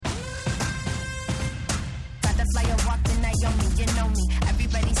you know me.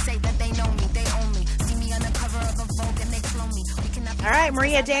 Everybody say that they know me, they own me. See me on the cover of a Vogue and they clone me. All right,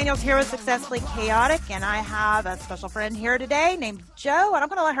 Maria Daniels here with Successfully Chaotic, and I have a special friend here today named Jo, and I'm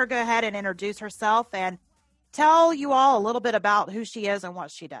going to let her go ahead and introduce herself and tell you all a little bit about who she is and what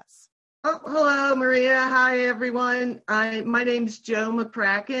she does. Oh, hello, Maria. Hi, everyone. My name's Jo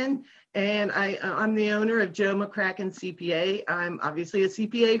McCracken, and I'm the owner of Jo McCracken CPA. I'm obviously a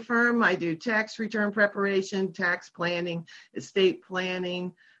CPA firm. I do tax return preparation, tax planning, estate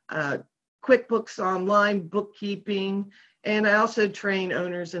planning, QuickBooks Online, bookkeeping, and I also train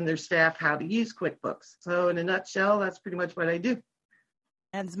owners and their staff how to use QuickBooks. So in a nutshell, that's pretty much what I do.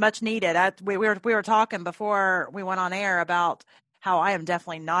 And it's much needed. We were talking before we went on air about how I am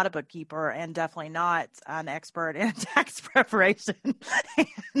definitely not a bookkeeper and definitely not an expert in tax preparation.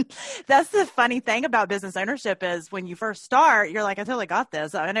 That's the funny thing about business ownership is when you first start, you're like, I totally got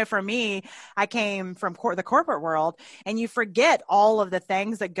this. I know for me, I came from the corporate world, and you forget all of the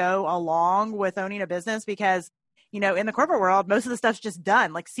things that go along with owning a business because in the corporate world, most of the stuff's just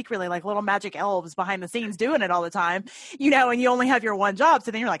done, like secretly, like little magic elves behind the scenes doing it all the time, and you only have your one job.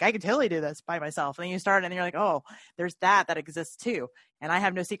 So then you're like, I can totally do this by myself. And then you start and you're like, oh, there's that exists too. And I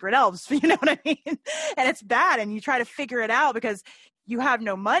have no secret elves, you know what I mean? And it's bad. And you try to figure it out because you have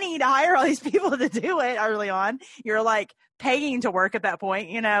no money to hire all these people to do it early on. You're like paying to work at that point,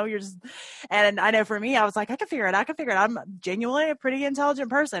 you're just, and I know for me, I was like, I can figure it out. I'm genuinely a pretty intelligent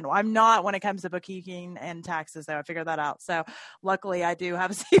person. I'm not when it comes to bookkeeping and taxes, though. I figured that out. So luckily I do have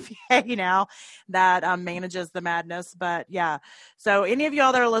a CPA now that manages the madness. But yeah, so any of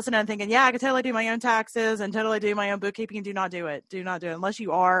y'all that are listening and thinking, yeah, I could totally do my own taxes and totally do my own bookkeeping, do not do it. Do not do it unless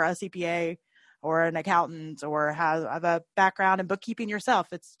you are a CPA or an accountant or have a background in bookkeeping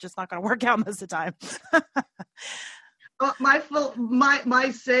yourself. It's just not going to work out most of the time.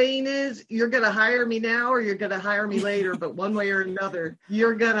 My saying is, you're going to hire me now or you're going to hire me later, but one way or another,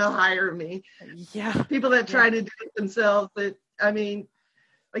 you're going to hire me. Yeah. People that try to do it themselves, like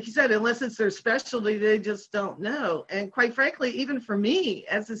you said, unless it's their specialty, they just don't know. And quite frankly, even for me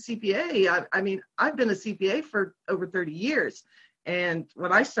as a CPA, I've been a CPA for over 30 years. And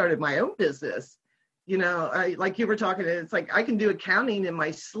when I started my own business, like you were talking, it's like I can do accounting in my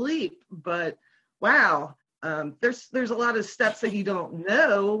sleep, but wow. There's a lot of steps that you don't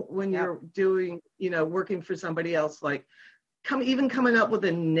know when you're doing, working for somebody else, like coming up with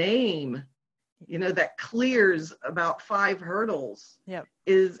a name, that clears about 5 hurdles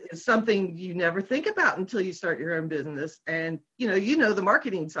is something you never think about until you start your own business. And, the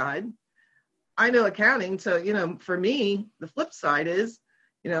marketing side, I know accounting. So, for me, the flip side is,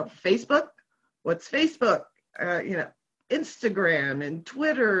 Facebook, what's Facebook? Instagram and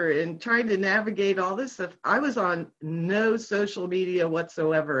Twitter and trying to navigate all this stuff. I was on no social media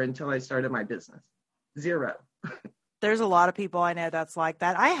whatsoever until I started my business. 0. There's a lot of people I know that's like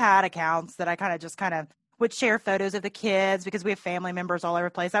that. I had accounts that I kind of would share photos of the kids because we have family members all over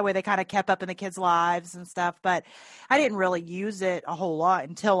the place. That way they kind of kept up in the kids' lives and stuff. But I didn't really use it a whole lot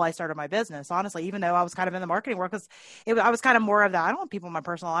until I started my business, honestly, even though I was kind of in the marketing work because I was kind of more of that. I don't want people in my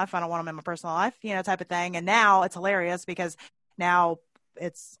personal life. I don't want them in my personal life, type of thing. And now it's hilarious because now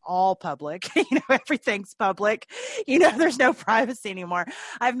it's all public, everything's public, there's no privacy anymore.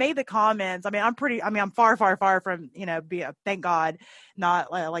 I've made the comments. I'm far, far, far from, thank God,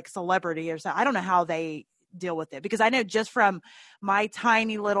 not like celebrity or so. I don't know how they deal with it because I know just from my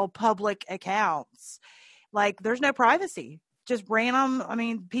tiny little public accounts, like there's no privacy, just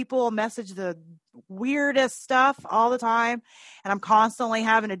random. People message the weirdest stuff all the time and I'm constantly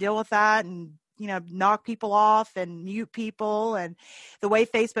having to deal with that and, knock people off and mute people. And the way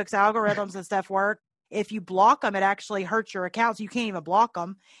Facebook's algorithms and stuff work, if you block them, it actually hurts your accounts. You can't even block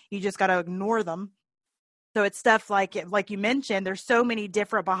them. You just got to ignore them. So it's stuff like you mentioned, there's so many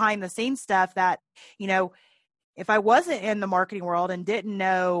different behind the scenes stuff that, if I wasn't in the marketing world and didn't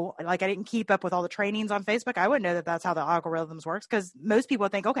know, like I didn't keep up with all the trainings on Facebook, I wouldn't know that that's how the algorithms works. Because most people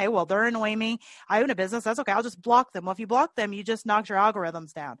think, okay, well, they're annoying me. I own a business. That's okay. I'll just block them. Well, if you block them, you just knocked your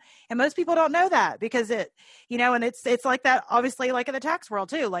algorithms down. And most people don't know that because and it's like that, obviously, like in the tax world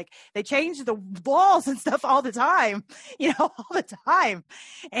too. Like they change the laws and stuff all the time, all the time.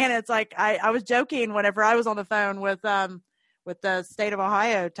 And it's like, I was joking whenever I was on the phone with the state of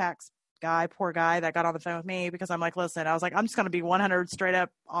Ohio tax guy, poor guy that got on the phone with me because I'm like, listen, I was like, I'm just going to be 100 straight up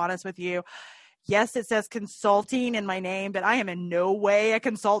honest with you. Yes, it says consulting in my name, but I am in no way a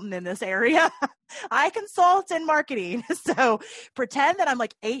consultant in this area. I consult in marketing. So pretend that I'm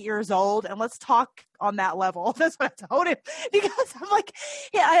like 8 years old and let's talk on that level. That's what I told him because I'm like,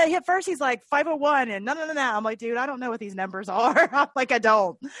 at first he's like 501 and no. I'm like, dude, I don't know what these numbers are. I'm like, I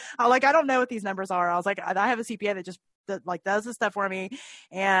don't know what these numbers are. I was like, I have a CPA that just that like does the stuff for me,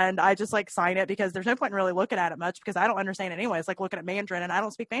 and I just like sign it because there's no point in really looking at it much because I don't understand it anyway. It's like looking at Mandarin and I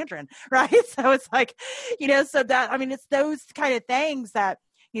don't speak Mandarin, right? So it's like, so that, I mean, it's those kind of things that,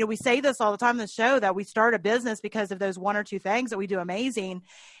 we say this all the time in the show, that we start a business because of those one or two things that we do amazing.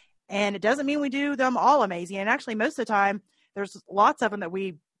 And it doesn't mean we do them all amazing. And actually, most of the time, there's lots of them that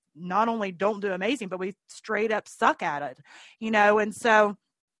we not only don't do amazing, but we straight up suck at it, and so,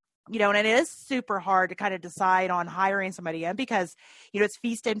 and it is super hard to kind of decide on hiring somebody in because, it's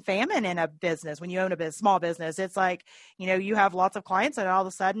feast and famine in a business. When you own a small business, it's like, you have lots of clients and all of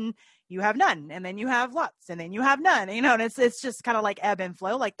a sudden you have none, and then you have lots, and then you have none, and it's just kind of like ebb and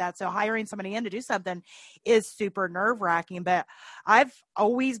flow like that. So hiring somebody in to do something is super nerve wracking. But I've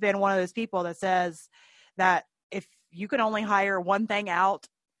always been one of those people that says that if you can only hire one thing out,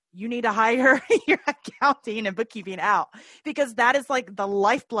 you need to hire your accounting and bookkeeping out, because that is like the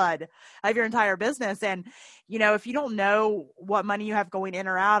lifeblood of your entire business. And, if you don't know what money you have going in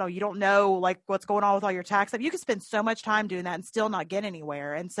or out, or you don't know like what's going on with all your tax stuff, you can spend so much time doing that and still not get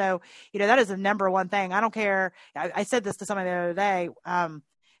anywhere. And so, that is the number one thing. I don't care. I said this to somebody the other day,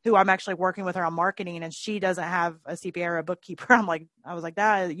 who I'm actually working with her on marketing, and she doesn't have a CPA or a bookkeeper. I was like,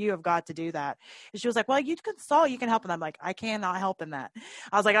 that you have got to do that. And she was like, well, you consult, you can help. And I'm like, I cannot help in that.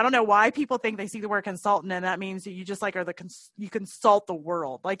 I was like, I don't know why people think they see the word consultant and that means that you just like you consult the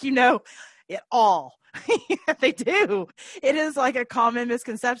world. Like, it all. They do. It is like a common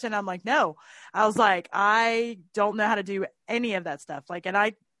misconception. I'm like, no. I was like, I don't know how to do any of that stuff. Like, and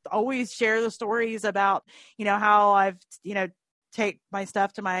I always share the stories about, how I've, take my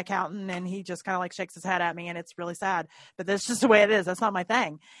stuff to my accountant and he just kind of like shakes his head at me, and it's really sad, but that's just the way it is. That's not my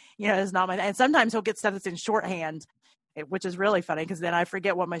thing. It's not my, and sometimes he'll get stuff that's in shorthand, which is really funny because then I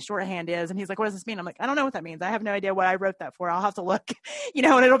forget what my shorthand is. And he's like, what does this mean? I'm like, I don't know what that means. I have no idea what I wrote that for. I'll have to look, and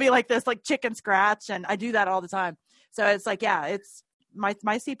it'll be like this, like chicken scratch. And I do that all the time. So it's like, yeah, it's my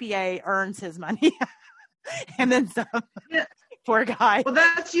CPA earns his money and then some. Yeah. Poor guy. Well,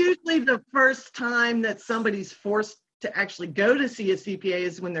 that's usually the first time that somebody's forced to actually go to see a CPA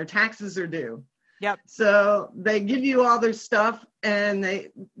is when their taxes are due. Yep. So they give you all their stuff and they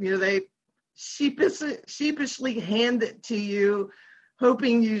sheepishly hand it to you,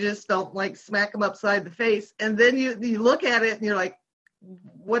 hoping you just don't like smack them upside the face. And then you look at it and you're like,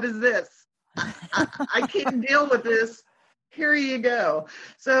 what is this? I can't deal with this. Here you go.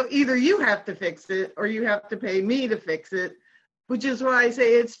 So either you have to fix it or you have to pay me to fix it, which is why I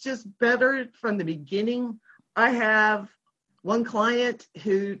say it's just better from the beginning. I have one client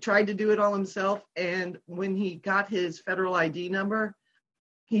who tried to do it all himself, and when he got his federal ID number,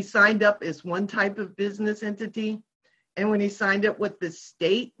 he signed up as one type of business entity, and when he signed up with the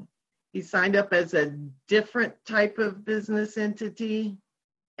state, he signed up as a different type of business entity,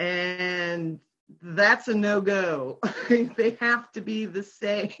 and that's a no-go. They have to be the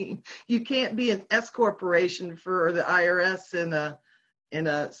same. You can't be an S corporation for the IRS and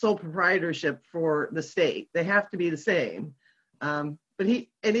a sole proprietorship for the state. They have to be the same. But he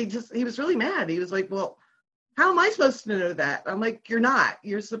was really mad. He was like, well, how am I supposed to know that? I'm like, you're not.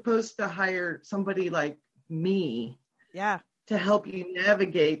 You're supposed to hire somebody like me. Yeah. To help you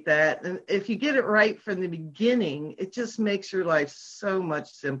navigate that. And if you get it right from the beginning, it just makes your life so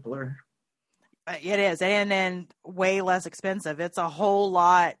much simpler. It is. And then way less expensive. It's a whole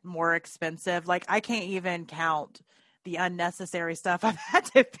lot more expensive. Like, I can't even count the unnecessary stuff I've had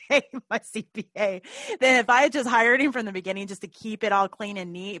to pay my CPA than if I had just hired him from the beginning just to keep it all clean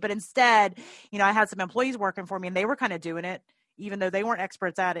and neat. But instead, I had some employees working for me and they were kind of doing it, even though they weren't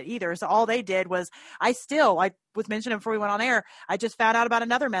experts at it either. So all they did was, I was mentioning before we went on air, I just found out about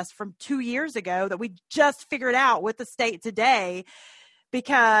another mess from 2 years ago that we just figured out with the state today,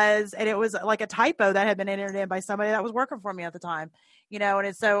 and it was like a typo that had been entered in by somebody that was working for me at the time, and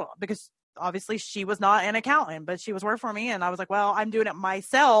it's so, because obviously she was not an accountant, but she was working for me. And I was like, well, I'm doing it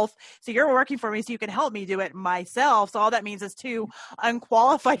myself. So you're working for me so you can help me do it myself. So all that means is two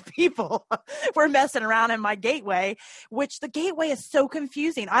unqualified people were messing around in my gateway, which the gateway is so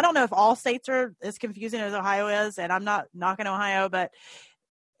confusing. I don't know if all states are as confusing as Ohio is, and I'm not knocking Ohio, but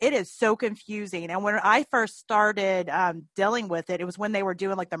it is so confusing. And when I first started dealing with it, it was when they were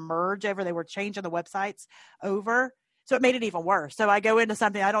doing like the merge over, they were changing the websites over. So it made it even worse. So I go into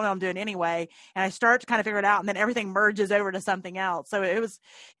something I don't know I'm doing anyway, and I start to kind of figure it out, and then everything merges over to something else. So it was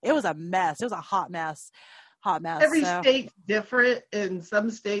a mess. It was a hot mess. Every state's different, and some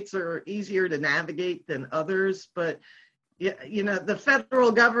states are easier to navigate than others. But the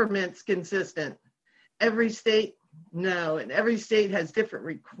federal government's consistent. Every state, no, and every state has different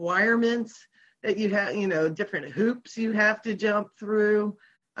requirements that you have. Different hoops you have to jump through.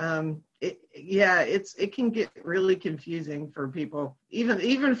 yeah, it can get really confusing for people.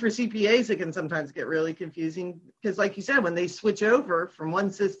 Even for CPAs, it can sometimes get really confusing because, like you said, when they switch over from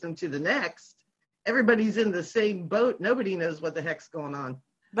one system to the next, everybody's in the same boat. Nobody knows what the heck's going on.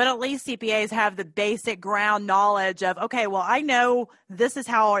 But at least CPAs have the basic ground knowledge of, okay, well, I know this is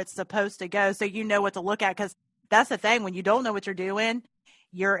how it's supposed to go. So you know what to look at, because that's the thing. When you don't know what you're doing,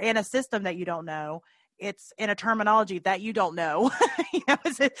 you're in a system that you don't know. It's in a terminology that you don't know.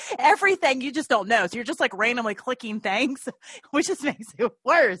 It's everything you just don't know. So you're just like randomly clicking things, which just makes it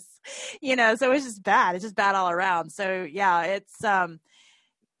worse. So it's just bad. It's just bad all around. So yeah,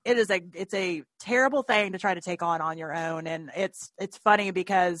 it's a terrible thing to try to take on your own. And it's funny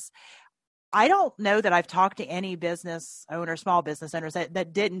because I don't know that I've talked to any business owner, small business owners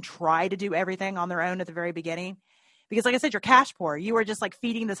that didn't try to do everything on their own at the very beginning. Because like I said, you're cash poor. You are just like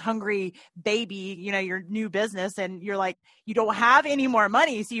feeding this hungry baby, your new business, and you're like, you don't have any more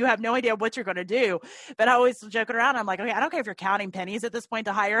money. So you have no idea what you're going to do. But I always joking around. I'm like, okay, I don't care if you're counting pennies at this point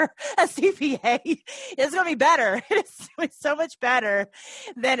to hire a CPA. It's going to be better. It's so much better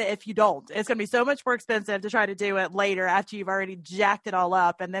than if you don't. It's going to be so much more expensive to try to do it later after you've already jacked it all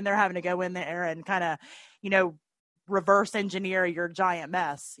up. And then they're having to go in there and kind of, reverse engineer your giant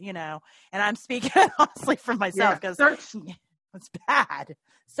mess, and I'm speaking honestly for myself because it's bad,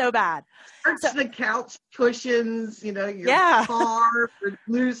 so bad. Search the couch cushions, your car for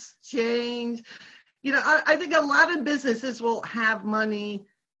loose change. I think a lot of businesses will have money,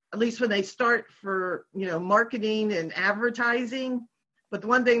 at least when they start, for marketing and advertising. But the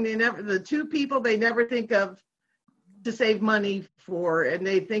one thing the two people they never think of to save money for, and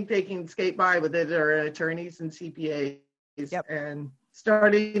they think they can skate by with it, are attorneys and CPAs. Yep. And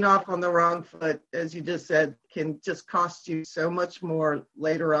starting off on the wrong foot, as you just said, can just cost you so much more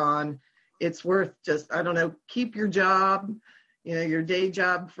later on. It's worth just, keep your job, your day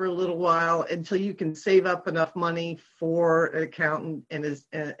job for a little while until you can save up enough money for an accountant and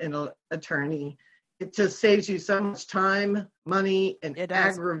an attorney. It just saves you so much time, money, and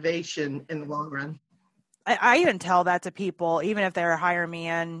aggravation in the long run. I even tell that to people, even if they're hiring me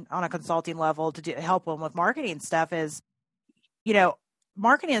in on a consulting level to help them with marketing stuff, is,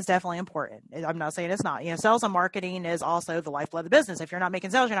 marketing is definitely important. I'm not saying it's not. Sales and marketing is also the lifeblood of the business. If you're not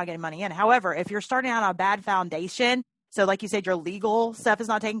making sales, you're not getting money in. However, if you're starting out on a bad foundation, so like you said, your legal stuff is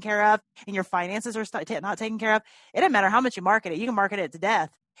not taken care of and your finances are not taken care of, it doesn't matter how much you market it. You can market it to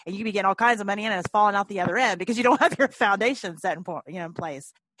death and you can be getting all kinds of money in and it's falling out the other end because you don't have your foundation set in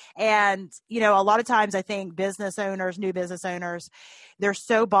place. And, a lot of times I think new business owners, they're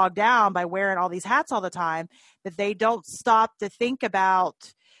so bogged down by wearing all these hats all the time that they don't stop to think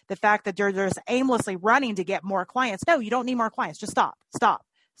about the fact that they're just aimlessly running to get more clients. No, you don't need more clients. Just stop,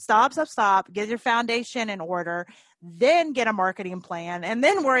 get your foundation in order, then get a marketing plan, and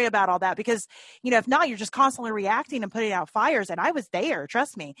then worry about all that. Because, if not, you're just constantly reacting and putting out fires. And I was there,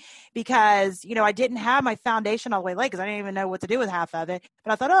 trust me, because, I didn't have my foundation all the way laid because I didn't even know what to do with half of it.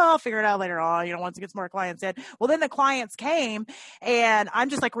 But I thought, I'll figure it out later on, once it gets more clients in. Well, then the clients came and I'm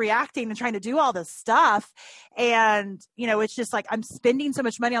just like reacting and trying to do all this stuff. And, it's just like I'm spending so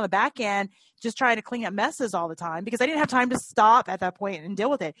much money on the back end just trying to clean up messes all the time because I didn't have time to stop at that point and deal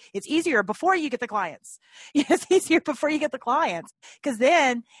with it. It's easier before you get the clients. It's easier before you get the clients because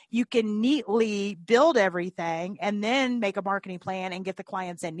then you can neatly build everything and then make a marketing plan and get the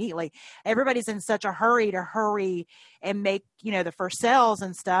clients in neatly. Everybody's in such a hurry and make, the first sales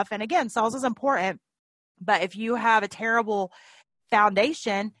and stuff. And again, sales is important, but if you have a terrible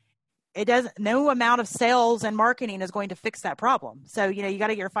foundation, no amount of sales and marketing is going to fix that problem. So, you got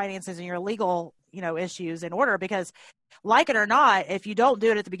to get your finances and your legal, issues in order because like it or not, if you don't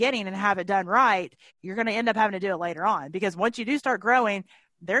do it at the beginning and have it done right, you're going to end up having to do it later on because once you do start growing,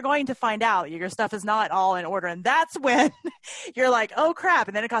 they're going to find out your stuff is not all in order. And that's when you're like, oh crap.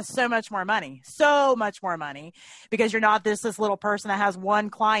 And then it costs so much more money because you're not this little person that has one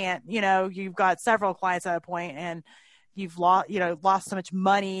client, you've got several clients at a point and you've lost so much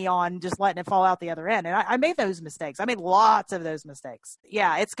money on just letting it fall out the other end. And I made those mistakes. I made lots of those mistakes.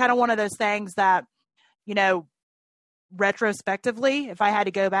 Yeah. It's kind of one of those things that, retrospectively, if I had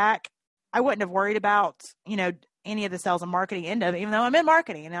to go back, I wouldn't have worried about, any of the sales and marketing end of it, even though I'm in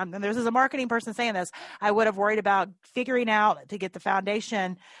marketing and there's a marketing person saying this, I would have worried about figuring out to get the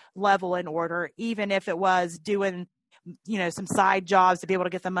foundation level in order, even if it was doing some side jobs to be able to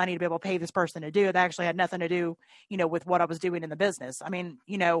get the money to be able to pay this person to do it. That actually had nothing to do, with what I was doing in the business. I mean,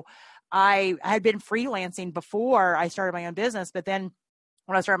 I had been freelancing before I started my own business, but then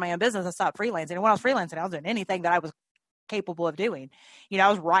when I started my own business, I stopped freelancing. And when I was freelancing, I was doing anything that I was capable of doing. I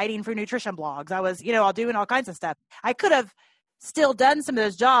was writing for nutrition blogs. I was, doing all kinds of stuff. I could have still done some of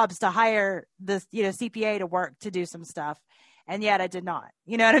those jobs to hire this, CPA to work to do some stuff. And yet I did not,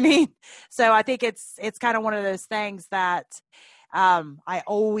 you know what I mean? So I think it's kind of one of those things that I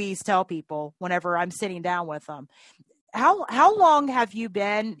always tell people whenever I'm sitting down with them. How long have you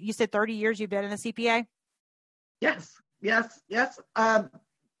been? You said 30 years you've been in the CPA? Yes.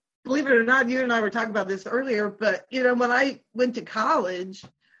 Believe it or not, you and I were talking about this earlier, but when I went to college,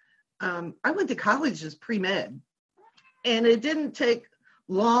 I went to college as pre-med, and it didn't take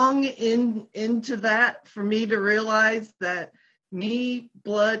long into that for me to realize that me,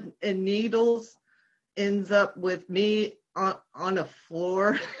 blood, and needles ends up with me on a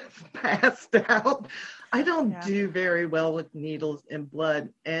floor passed out. I don't do very well with needles and blood,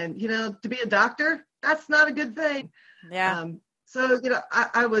 and to be a doctor, that's not a good thing. Yeah. So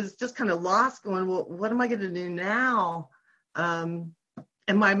I was just kind of lost, going, well, what am I going to do now? And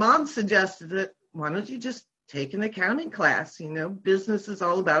my mom suggested that, why don't you just take an accounting class? Business is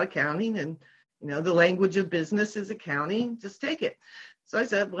all about accounting, and the language of business is accounting. Just take it. So I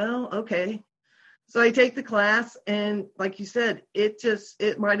said, well, okay. So I take the class, and like you said,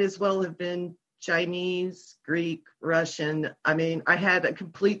 it might as well have been Chinese, Greek, Russian. I mean, I had a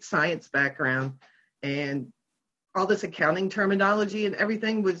complete science background, and all this accounting terminology and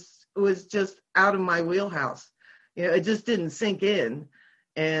everything was just out of my wheelhouse. It just didn't sink in.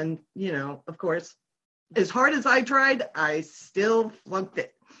 And, of course, as hard as I tried, I still flunked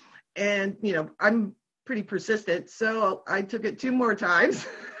it. And, I'm pretty persistent. So I took it 2 more times.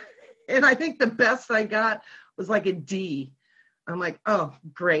 And I think the best I got was like a D. I'm like, oh,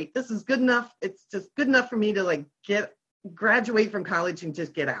 great. This is good enough. It's just good enough for me to graduate from college and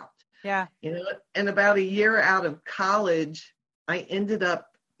just get out. Yeah. And about a year out of college, I ended up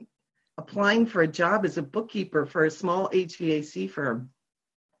applying for a job as a bookkeeper for a small HVAC firm.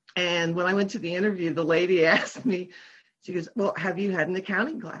 And when I went to the interview, the lady asked me, she goes, well, have you had an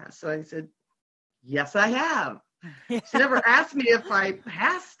accounting class? So I said, yes, I have. Yeah. She never asked me if I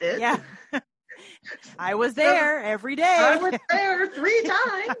passed it. Yeah. I was there every day. I was there 3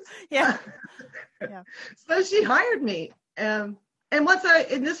 times. Yeah. So she hired me. And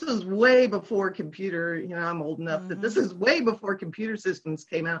this was way before computer, I'm old enough that this is way before computer systems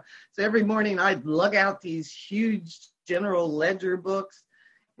came out. So every morning I'd lug out these huge general ledger books,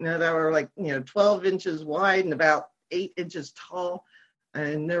 that were 12 inches wide and about 8 inches tall.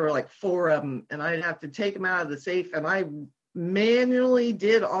 And there were 4 of them, and I'd have to take them out of the safe. And I manually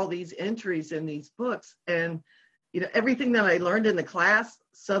did all these entries in these books. And, everything that I learned in the class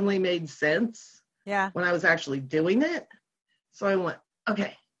suddenly made sense when I was actually doing it. So I went,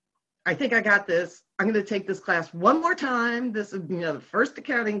 okay, I think I got this. I'm going to take this class one more time. This is, the first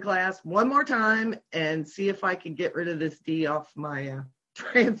accounting class, one more time, and see if I can get rid of this D off my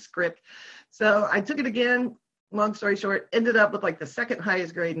transcript. So I took it again. Long story short, ended up with the second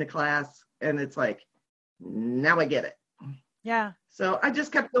highest grade in the class. And it's now I get it. Yeah. So I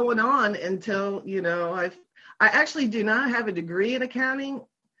just kept going on until, I actually do not have a degree in accounting.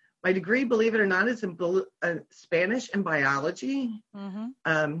 My degree, believe it or not, is in Spanish and biology.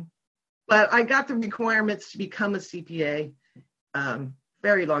 Mm-hmm. But I got the requirements to become a CPA.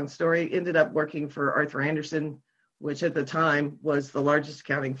 Very long story. Ended up working for Arthur Andersen, which at the time was the largest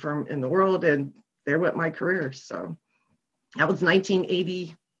accounting firm in the world. And there went my career. So that was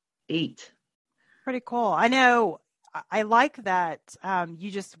 1988. Pretty cool. I know. I like that you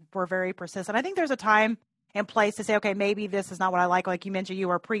just were very persistent. I think there's a time and place to say, okay, maybe this is not what I like. Like you mentioned, you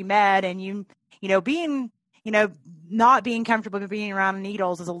were pre-med, and being, not being comfortable with being around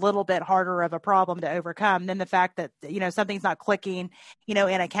needles is a little bit harder of a problem to overcome than the fact that, something's not clicking, in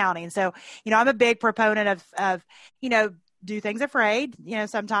accounting. So, I'm a big proponent of, do things afraid,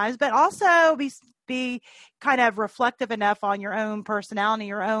 sometimes, but also be kind of reflective enough on your own personality,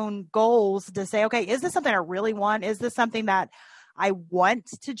 your own goals to say, okay, is this something I really want? Is this something that I want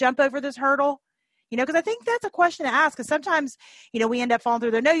to jump over this hurdle? Because I think that's a question to ask, because sometimes, we end up falling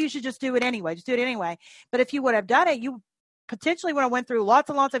through there. No, you should just do it anyway. Just do it anyway. But if you would have done it, you potentially would have went through lots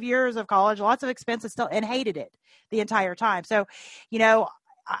and lots of years of college, lots of expenses still, and hated it the entire time. So,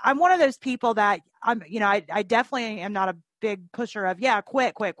 I'm one of those people that I definitely am not a big pusher of,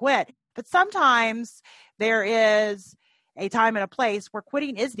 quit. But sometimes there is a time and a place where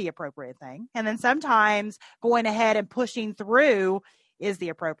quitting is the appropriate thing. And then sometimes going ahead and pushing through is the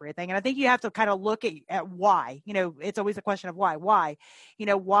appropriate thing. And I think you have to kind of look at why. It's always a question of why. Why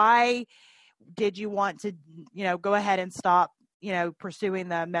did you want to, go ahead and stop, pursuing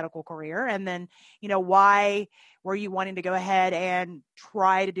the medical career? And then, why were you wanting to go ahead and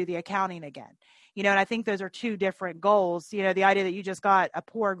try to do the accounting again? And I think those are 2 different goals. The idea that you just got a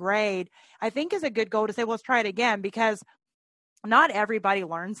poor grade, I think is a good goal to say, well, let's try it again, because not everybody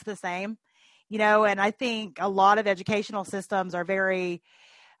learns the same, and I think a lot of educational systems are very,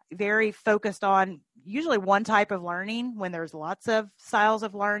 very focused on usually one type of learning when there's lots of styles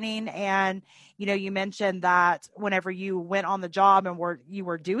of learning. And, you mentioned that whenever you went on the job and you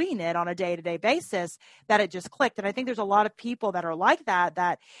were doing it on a day-to-day basis, that it just clicked. And I think there's a lot of people that are like that,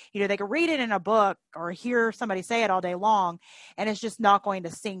 they can read it in a book or hear somebody say it all day long, and it's just not going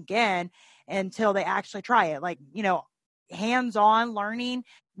to sink in until they actually try it. Like, hands-on learning,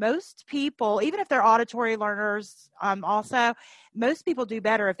 most people, even if they're auditory learners, also most people do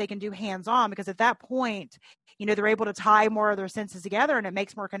better if they can do hands-on, because at that point, they're able to tie more of their senses together, and it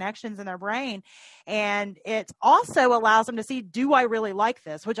makes more connections in their brain. And it also allows them to see, do I really like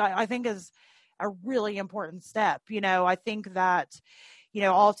this? Which I think is a really important step. I think that,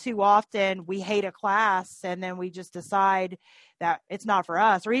 all too often we hate a class and then we just decide that it's not for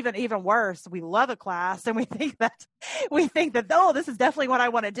us, or even worse, we love a class and we think that, oh, this is definitely what I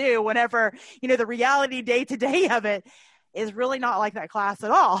want to do, whenever, the reality day-to-day of it is really not like that class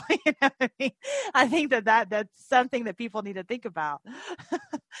at all. I think that's something that people need to think about.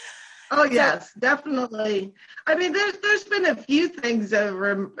 Oh, yes, definitely. I mean, there's been a few things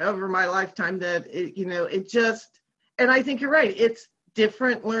over my lifetime that, it just, and I think you're right, it's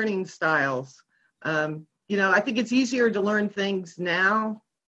different learning styles. I think it's easier to learn things now.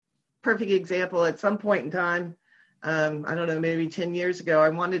 Perfect example, at some point in time, I don't know, maybe 10 years ago, I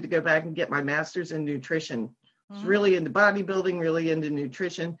wanted to go back and get my master's in nutrition. I was really into bodybuilding, really into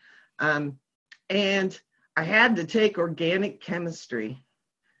nutrition. And I had to take organic chemistry.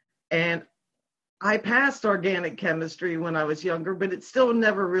 And I passed organic chemistry when I was younger, but it still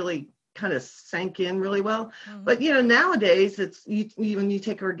never really kind of sank in really well. Mm-hmm. But, nowadays it's when you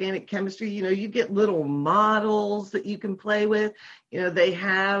take organic chemistry, you get little models that you can play with. They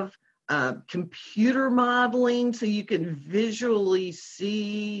have computer modeling, so you can visually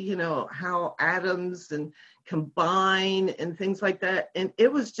see, how atoms and combine and things like that. And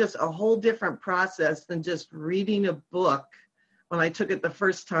it was just a whole different process than just reading a book when I took it the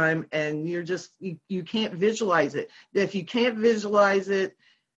first time, and you can't visualize it. If you can't visualize it,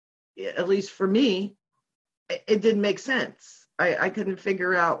 at least for me, it didn't make sense. I couldn't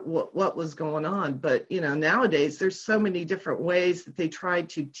figure out what was going on. But, nowadays there's so many different ways that they try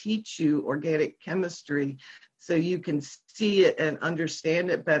to teach you organic chemistry so you can see it and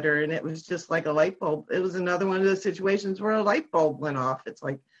understand it better. And it was just like a light bulb. It was another one of those situations where a light bulb went off. It's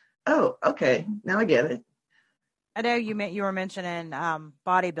like, oh, okay, now I get it. I know you were mentioning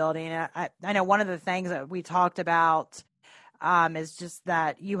bodybuilding. I know one of the things that we talked about is just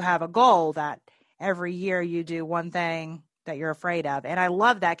that you have a goal that every year you do one thing that you're afraid of. And I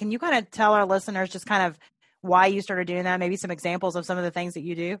love that. Can you kind of tell our listeners just kind of why you started doing that? Maybe some examples of some of the things that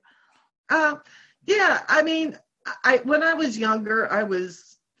you do? Yeah. I mean, when I was younger, I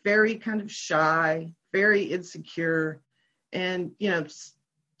was very kind of shy, very insecure. And,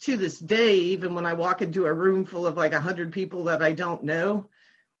 to this day, even when I walk into a room full of like 100 people that I don't know,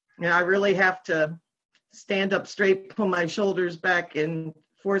 I really have to stand up straight, pull my shoulders back, and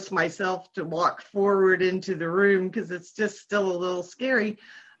force myself to walk forward into the room, because it's just still a little scary.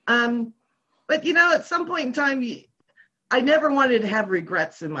 But, at some point in time, I never wanted to have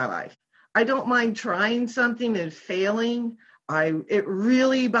regrets in my life. I don't mind trying something and failing. It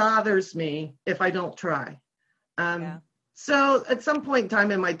really bothers me if I don't try. So at some point in time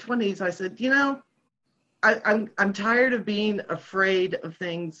in my 20s, I said, I'm tired of being afraid of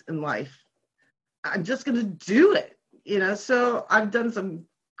things in life. I'm just going to do it, so I've done some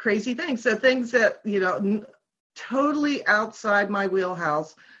crazy things. So things that, totally outside my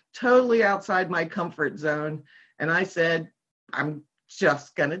wheelhouse, totally outside my comfort zone. And I said, I'm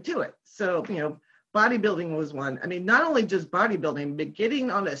just going to do it. So, bodybuilding was one. I mean, not only just bodybuilding, but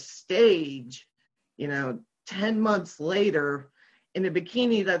getting on a stage, 10 months later in a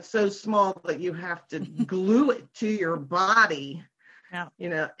bikini that's so small that you have to glue it to your body.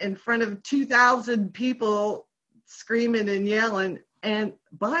 Yeah. In front of 2,000 people screaming and yelling. And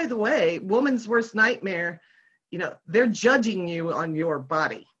by the way, woman's worst nightmare, they're judging you on your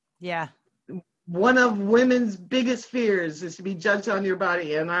body. Yeah. One of women's biggest fears is to be judged on your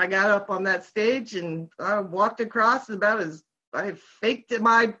body. And I got up on that stage and I walked across I faked it,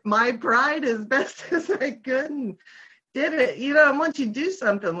 my pride as best as I could, and did it. And once you do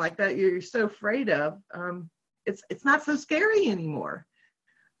something like that, you're so afraid of, it's not so scary anymore.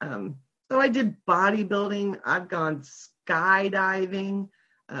 So I did bodybuilding. I've gone skydiving.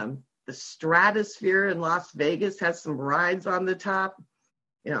 The Stratosphere in Las Vegas has some rides on the top.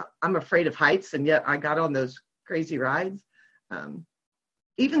 I'm afraid of heights, and yet I got on those crazy rides.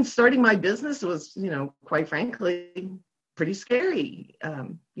 Even starting my business was, quite frankly, pretty scary.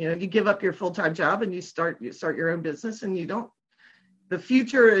 You give up your full-time job and you start your own business, and the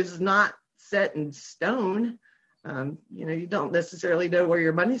future is not set in stone. You don't necessarily know where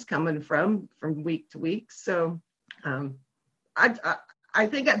your money's coming from week to week. So I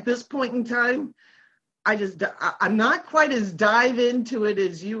think at this point in time, I'm not quite as dive into it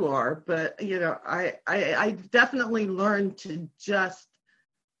as you are, but I definitely learned to just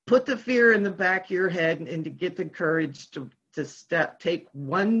put the fear in the back of your head and to get the courage to take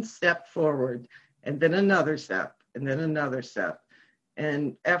one step forward, and then another step, and then another step.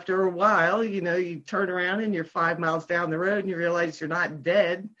 And after a while, you turn around and you're 5 miles down the road and you realize you're not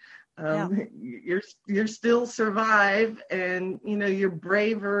dead. You're still survive, and you're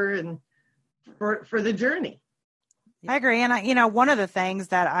braver and for the journey. I agree. And one of the things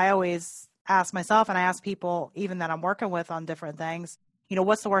that I always ask myself, and I ask people even that I'm working with on different things,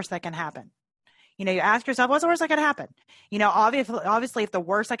 what's the worst that can happen? You ask yourself, what's the worst that can happen? Obviously, if the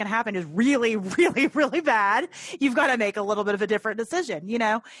worst that can happen is really, really, really bad, you've got to make a little bit of a different decision.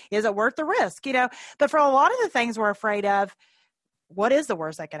 Is it worth the risk? But for a lot of the things we're afraid of, what is the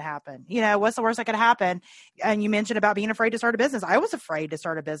worst that could happen? What's the worst that could happen? And you mentioned about being afraid to start a business. I was afraid to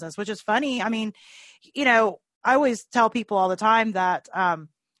start a business, which is funny. I mean, I always tell people all the time that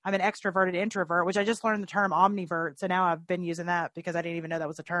I'm an extroverted introvert, which I just learned the term omnivert. So now I've been using that because I didn't even know that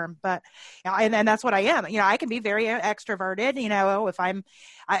was a term. But and that's what I am. I can be very extroverted.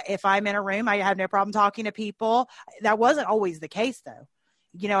 If I'm in a room, I have no problem talking to people. That wasn't always the case, though.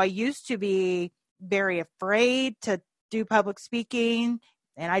 I used to be very afraid to do public speaking,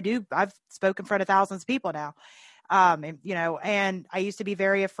 and I've spoken in front of thousands of people now. And I used to be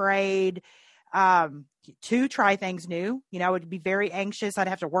very afraid to try things new. I would be very anxious. I'd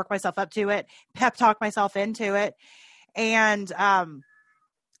have to work myself up to it, pep talk myself into it. And,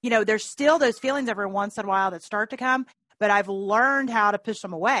 there's still those feelings every once in a while that start to come, but I've learned how to push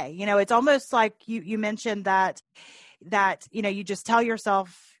them away. It's almost like you mentioned that, you just tell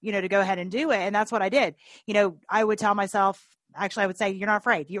yourself, to go ahead and do it. And that's what I did. I would tell myself, actually, I would say, you're not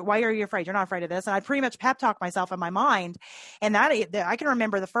afraid. Why are you afraid? You're not afraid of this. And I pretty much pep talk myself in my mind. And that I can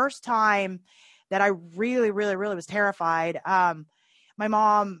remember the first time that I really, really, really was terrified. My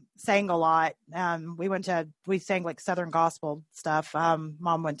mom sang a lot. We sang like Southern gospel stuff.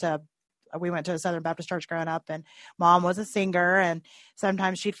 We went to a Southern Baptist church growing up, and Mom was a singer, and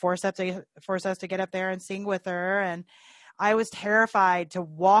sometimes she'd force us to get up there and sing with her. And I was terrified to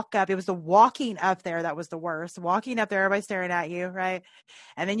walk up. It was the walking up there that was the worst. Walking up there, everybody staring at you, right?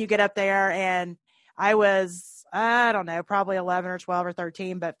 And then you get up there, and I was, I don't know, probably 11 or 12 or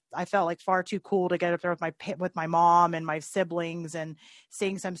 13, but I felt like far too cool to get up there with my mom and my siblings and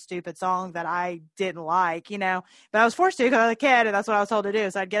sing some stupid song that I didn't like, but I was forced to because I was a kid, and that's what I was told to do.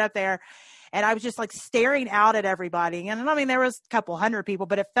 So I'd get up there, and I was just like staring out at everybody. And I mean, there was a couple hundred people,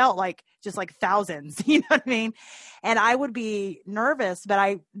 but it felt like just like thousands, you know what I mean? And I would be nervous, but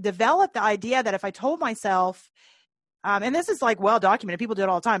I developed the idea that if I told myself, and this is like well documented, people do it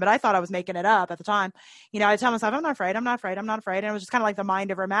all the time, but I thought I was making it up at the time. I tell myself, I'm not afraid. I'm not afraid. I'm not afraid. And it was just kind of like the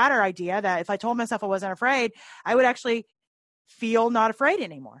mind over matter idea that if I told myself I wasn't afraid, I would actually feel not afraid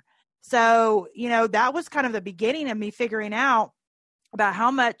anymore. So, that was kind of the beginning of me figuring out about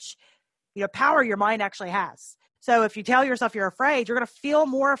how much, power your mind actually has. So if you tell yourself you're afraid, you're going to feel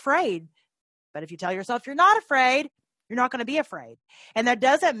more afraid. But if you tell yourself you're not afraid, you're not going to be afraid. And that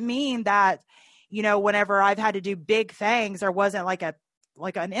doesn't mean that, whenever I've had to do big things, there wasn't like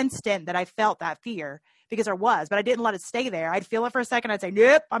an instant that I felt that fear, because there was, but I didn't let it stay there. I'd feel it for a second. I'd say,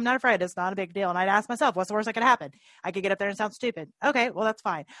 nope, I'm not afraid. It's not a big deal. And I'd ask myself, what's the worst that could happen? I could get up there and sound stupid. Okay, well, that's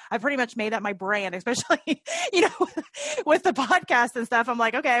fine. I pretty much made that my brand, especially, with the podcast and stuff. I'm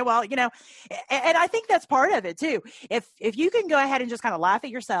like, okay, well, and I think that's part of it too. If you can go ahead and just kind of laugh at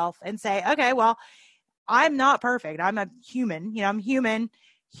yourself and say, okay, well, I'm not perfect. I'm a human, I'm human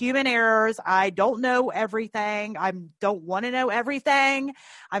errors. I don't know everything. I don't want to know everything.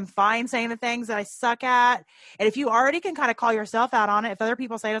 I'm fine saying the things that I suck at. And if you already can kind of call yourself out on it, if other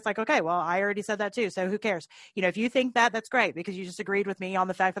people say it, it's like, okay, well, I already said that too. So who cares? If you think that, that's great, because you just agreed with me on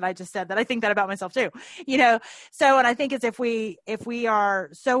the fact that I just said that I think that about myself too, So, and I think it's if we are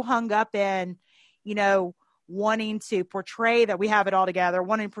so hung up in, wanting to portray that we have it all together,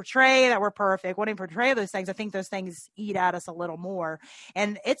 wanting to portray that we're perfect, wanting to portray those things, I think those things eat at us a little more.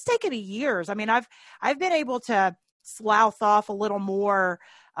 And it's taken me years. I mean, I've been able to slouch off a little more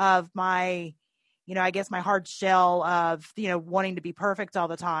of my, I guess my hard shell of, wanting to be perfect all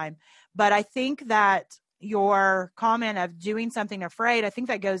the time. But I think that your comment of doing something afraid, I think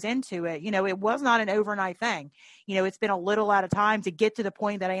that goes into it. It was not an overnight thing. It's been a little at a time to get to the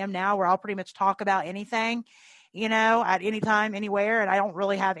point that I am now, where I'll pretty much talk about anything. at any time, anywhere. And I don't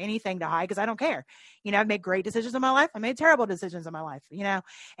really have anything to hide because I don't care. I've made great decisions in my life. I made terrible decisions in my life,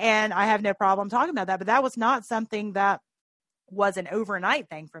 and I have no problem talking about that. But that was not something that was an overnight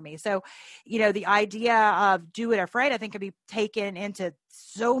thing for me. So, the idea of do it afraid, I think, could be taken into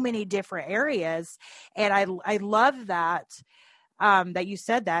so many different areas. And I love that, that you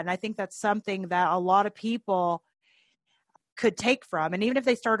said that. And I think that's something that a lot of people could take from. And even if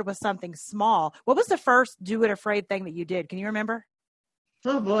they started with something small, what was the first do it afraid thing that you did? Can you remember?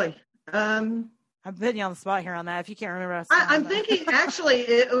 Oh boy. I'm putting you on the spot here on that. If you can't remember, I'm thinking actually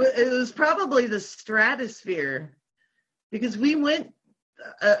it was probably the Stratosphere, because we went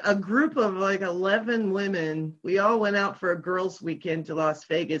a group of like 11 women. We all went out for a girls' weekend to Las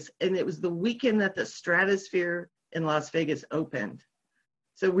Vegas, and it was the weekend that the Stratosphere in Las Vegas opened.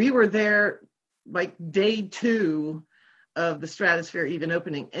 So we were there like day 2 of the Stratosphere even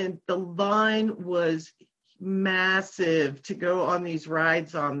opening, and the line was massive to go on these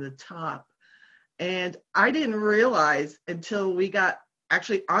rides on the top. And I didn't realize until we got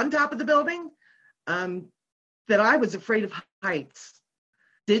actually on top of the building that I was afraid of heights.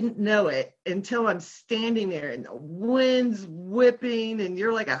 Didn't know it until I'm standing there and the wind's whipping and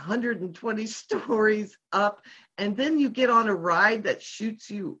you're like 120 stories up. And then you get on a ride that shoots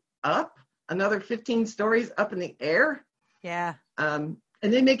you up another 15 stories up in the air. Yeah. And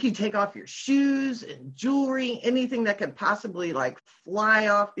they make you take off your shoes and jewelry, anything that could possibly like fly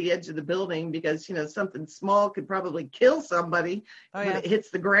off the edge of the building, because, something small could probably kill somebody when it hits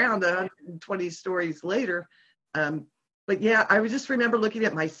the ground 120 stories later. But yeah, I just remember looking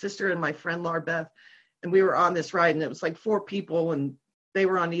at my sister and my friend Laura Beth, and we were on this ride, and it was like 4 people, and they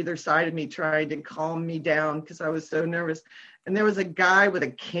were on either side of me trying to calm me down because I was so nervous. And there was a guy with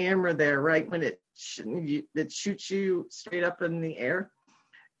a camera there, right when it shoots you straight up in the air.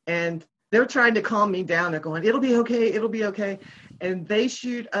 And they're trying to calm me down. They're going, it'll be okay. It'll be okay. And they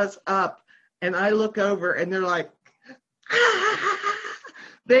shoot us up, and I look over, and they're like, ah!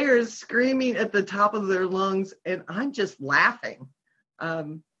 They are screaming at the top of their lungs, and I'm just laughing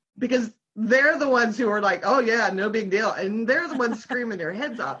because they're the ones who are like, oh yeah, no big deal. And they're the ones screaming their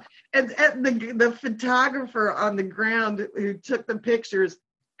heads off. And the photographer on the ground who took the pictures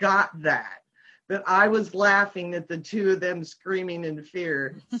got that I was laughing at the two of them screaming in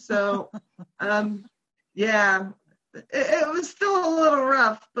fear. So, yeah, it was still a little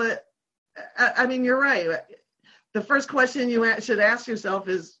rough, but I mean, you're right. The first question you should ask yourself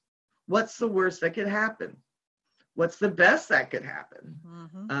is, what's the worst that could happen? What's the best that could happen?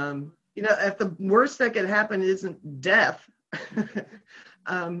 Mm-hmm. If the worst that could happen isn't death,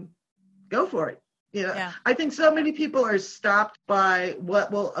 go for it. Yeah. I think so many people are stopped by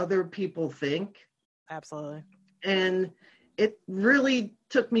what will other people think. Absolutely. And it really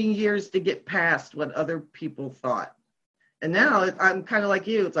took me years to get past what other people thought. And now I'm kind of like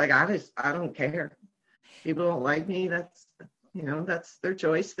you. It's like, I don't care. People don't like me. That's their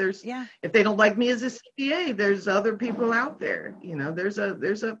choice. If they don't like me as a CPA, there's other people out there.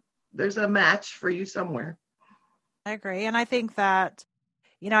 There's a match for you somewhere. I agree. And I think that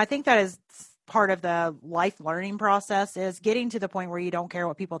is part of the life learning process, is getting to the point where you don't care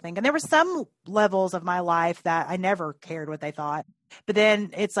what people think. And there were some levels of my life that I never cared what they thought. But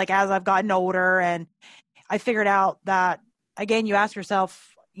then it's like, as I've gotten older and I figured out that, again, you ask yourself,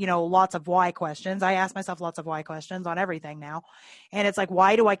 lots of why questions. I ask myself lots of why questions on everything now. And it's like,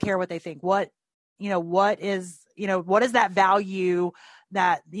 why do I care what they think? What is that value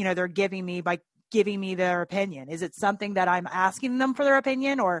that, they're giving me by giving me their opinion? Is it something that I'm asking them for their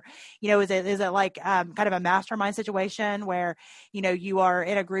opinion? Or, is it like kind of a mastermind situation where, you are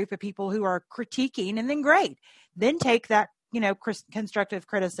in a group of people who are critiquing, and then great. Then take that, constructive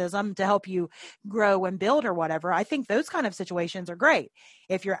criticism to help you grow and build or whatever. I think those kind of situations are great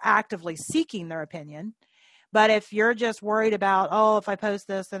if you're actively seeking their opinion. But if you're just worried about, if I post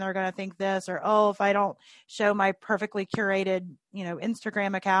this, then they're going to think this, or, if I don't show my perfectly curated,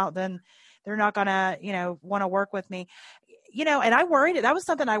 Instagram account, then they're not going to, want to work with me. And that was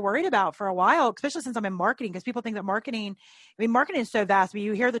something I worried about for a while, especially since I'm in marketing, because people think that marketing is so vast. But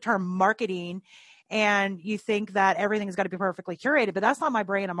you hear the term marketing and you think that everything's got to be perfectly curated, but that's not my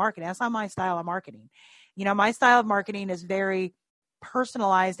brand of marketing. That's not my style of marketing. My style of marketing is very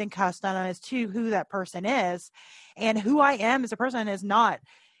personalized and customized to who that person is, and who I am as a person is not,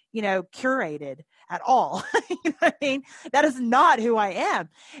 curated at all. You know what I mean? That is not who I am.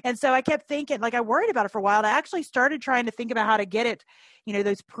 And so I kept thinking, like, I worried about it for a while. And I actually started trying to think about how to get it,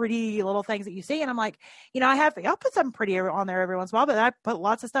 those pretty little things that you see. And I'm like, I'll put something pretty on there every once in a while, but I put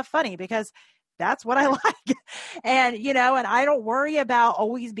lots of stuff funny, because that's what I like. And, you know, and I don't worry about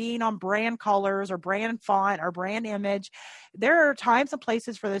always being on brand colors or brand font or brand image. There are times and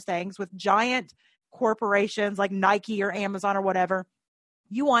places for those things with giant corporations like Nike or Amazon or whatever.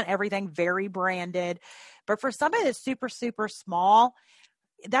 You want everything very branded. But for somebody that's super, super small,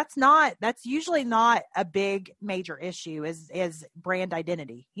 that's usually not a big major issue is brand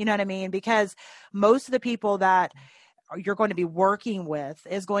identity. You know what I mean? Because most of the people that you're going to be working with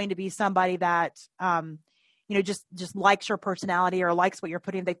is going to be somebody that, you know, just likes your personality or likes what you're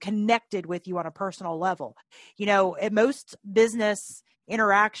putting. They've connected with you on a personal level. You know, at most business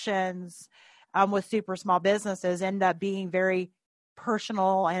interactions with super small businesses end up being very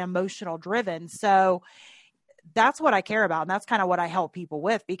personal and emotional driven. So that's what I care about. And that's kind of what I help people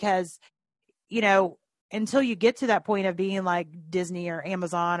with, because, you know, until you get to that point of being like Disney or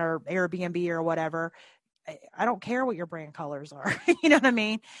Amazon or Airbnb or whatever, I don't care what your brand colors are. You know what I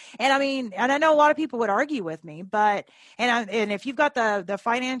mean? And I know a lot of people would argue with me, but, and if you've got the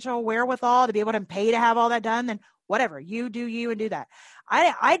financial wherewithal to be able to pay to have all that done, then whatever, you do you and do that.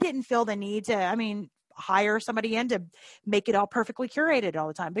 I didn't feel the need to, hire somebody in to make it all perfectly curated all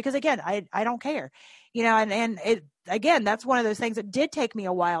the time, because again, I don't care, you know, and it, again, that's one of those things that did take me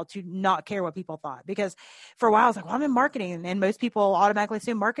a while to not care what people thought, because for a while I was like, well, I'm in marketing, and most people automatically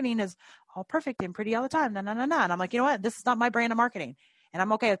assume marketing is all perfect and pretty all the time. No. And I'm like, you know what? This is not my brand of marketing, and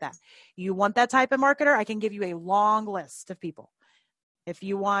I'm okay with that. You want that type of marketer? I can give you a long list of people. If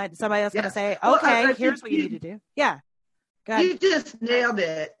you want somebody that's going to say, okay, here's what you need to do. Yeah. Go ahead. You just nailed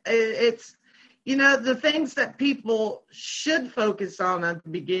it. It's, you know, the things that people should focus on at the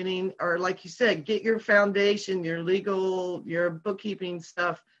beginning are, like you said, get your foundation, your legal, your bookkeeping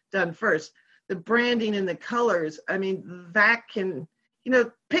stuff done first. The branding and the colors, that can, you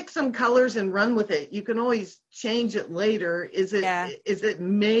know, pick some colors and run with it. You can always change it later. Is it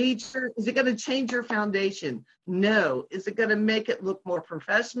major? Is it going to change your foundation? No. Is it going to make it look more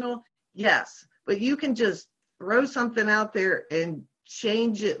professional? Yes. But you can just throw something out there and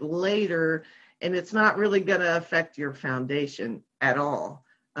change it later, and it's not really going to affect your foundation at all.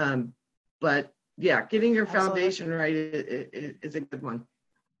 But yeah, getting your foundation right is a good one.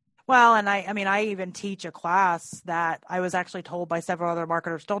 Well, and I even teach a class that I was actually told by several other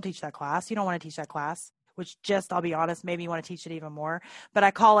marketers, don't teach that class. You don't want to teach that class, which just, I'll be honest, maybe you want to teach it even more. But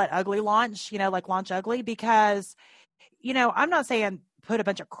I call it ugly launch, you know, like launch ugly, because, you know, I'm not saying put a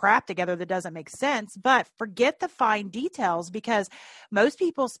bunch of crap together that doesn't make sense, but forget the fine details, because most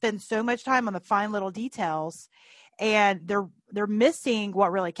people spend so much time on the fine little details, and they're missing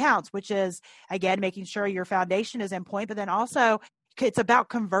what really counts, which is, again, making sure your foundation is in point, but then also it's about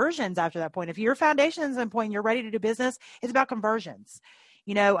conversions after that point. If your foundation is in point and you're ready to do business, it's about conversions.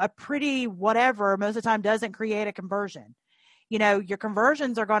 You know, a pretty whatever most of the time doesn't create a conversion. You know, your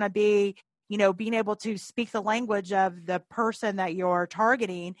conversions are going to be, you know, being able to speak the language of the person that you're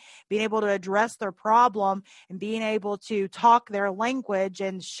targeting, being able to address their problem, and being able to talk their language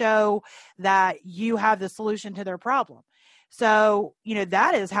and show that you have the solution to their problem. So, you know,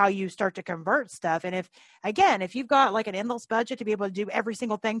 that is how you start to convert stuff. And if you've got like an endless budget to be able to do every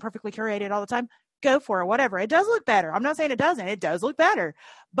single thing perfectly curated all the time, go for it, whatever. It does look better. I'm not saying it doesn't. It does look better.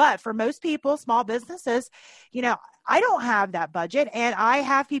 But for most people, small businesses, you know, I don't have that budget, and I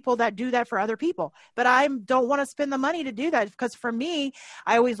have people that do that for other people, but I don't want to spend the money to do that, because for me,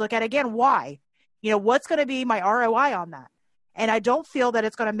 I always look at, again, why, you know, what's going to be my ROI on that? And I don't feel that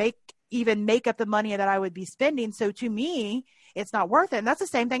it's going to make up the money that I would be spending. So to me, it's not worth it. And that's the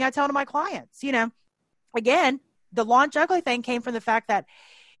same thing I tell to my clients. You know, again, the launch ugly thing came from the fact that,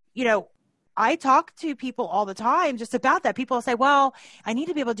 you know, I talk to people all the time just about that. People say, well, I need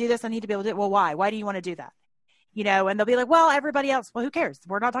to be able to do this. I need to be able to do it. Well, why? Why do you want to do that? You know, and they'll be like, well, everybody else. Well, who cares?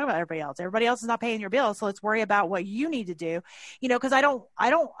 We're not talking about everybody else. Everybody else is not paying your bills. So let's worry about what you need to do, you know, because I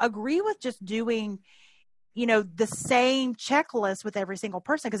don't agree with just doing, you know, the same checklist with every single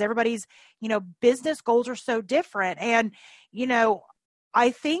person, because everybody's, you know, business goals are so different. And, you know,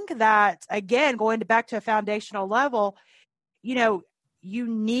 I think that, again, going back to a foundational level, you know, you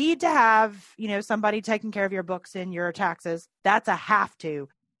need to have, you know, somebody taking care of your books and your taxes. That's a have to.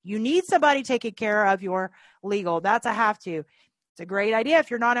 You need somebody taking care of your legal. That's a have to. It's a great idea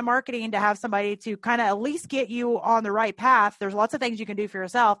if you're not in marketing to have somebody to kind of at least get you on the right path. There's lots of things you can do for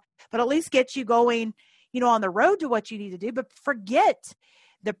yourself, but at least get you going, you know, on the road to what you need to do. But forget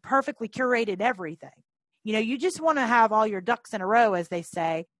the perfectly curated everything. You know, you just want to have all your ducks in a row, as they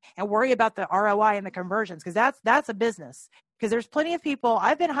say, and worry about the ROI and the conversions, because that's a business. Because there's plenty of people,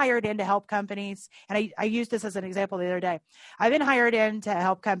 I've been hired in to help companies, and I used this as an example the other day. I've been hired in to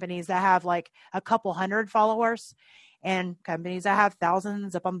help companies that have like a couple hundred followers, and companies that have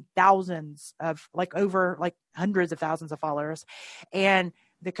thousands upon thousands of like over like hundreds of thousands of followers, and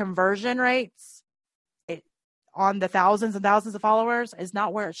the conversion rates on the thousands and thousands of followers is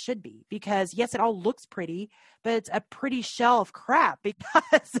not where it should be, because yes, it all looks pretty, but it's a pretty shell of crap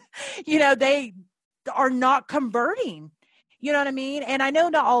because, they are not converting. You know what I mean? And I know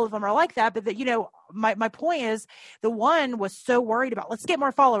not all of them are like that, but my point is, the one was so worried about, let's get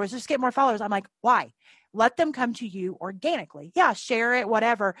more followers, just get more followers. I'm like, why? Let them come to you organically. Yeah, share it,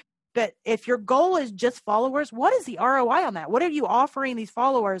 whatever. But if your goal is just followers, what is the ROI on that? What are you offering these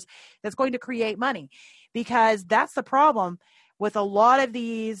followers that's going to create money? Because that's the problem with a lot of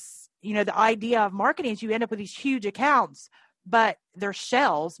these, the idea of marketing is you end up with these huge accounts, but they're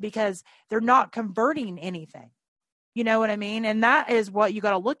shells because they're not converting anything. You know what I mean? And that is what you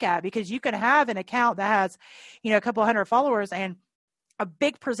got to look at, because you can have an account that has, a couple hundred followers, and a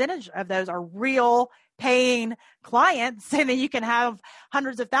big percentage of those are real paying clients. And then you can have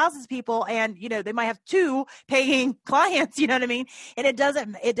hundreds of thousands of people, and, they might have 2 paying clients, you know what I mean? And it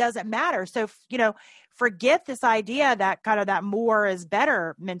doesn't matter. So, forget this idea that kind of that more is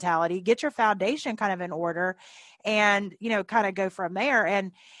better mentality. Get your foundation kind of in order and, kind of go from there.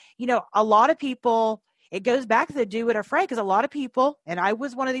 And, a lot of people, it goes back to the do it afraid, because a lot of people, and I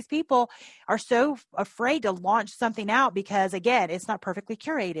was one of these people, are so afraid to launch something out because, again, it's not perfectly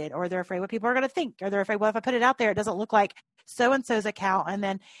curated, or they're afraid what people are going to think, or they're afraid, well, if I put it out there, it doesn't look like so-and-so's account. And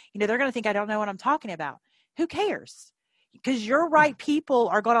then, they're going to think I don't know what I'm talking about. Who cares? Because your right people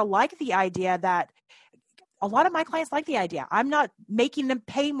are going to like the idea that a lot of my clients like the idea. I'm not making them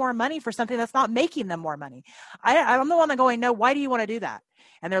pay more money for something that's not making them more money. I'm the one that going, no, why do you want to do that?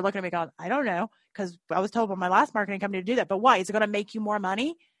 And they're looking at me going, I don't know, because I was told by my last marketing company to do that. But why? Is it going to make you more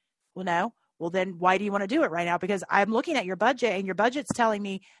money? Well, no. Well, then why do you want to do it right now? Because I'm looking at your budget, and your budget's telling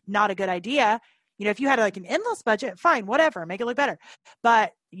me not a good idea. If you had like an endless budget, fine, whatever, make it look better.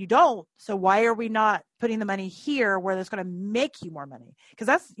 But you don't. So why are we not putting the money here where that's going to make you more money? Because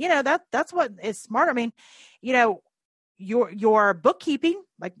that's, that's what is smart. I mean, your bookkeeping,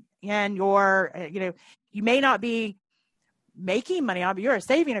 like, and your, you may not be making money on, but you're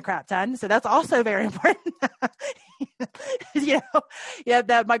saving a crap ton. So that's also very important.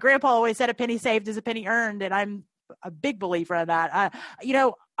 That my grandpa always said, a penny saved is a penny earned. And I'm a big believer in that.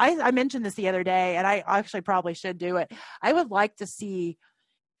 I mentioned this the other day, and I actually probably should do it. I would like to see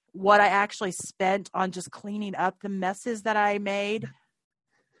what I actually spent on just cleaning up the messes that I made.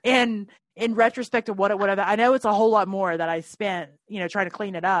 And in retrospect of what it would have, I know it's a whole lot more that I spent, trying to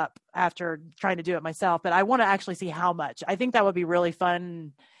clean it up after trying to do it myself, but I want to actually see how much. I think that would be really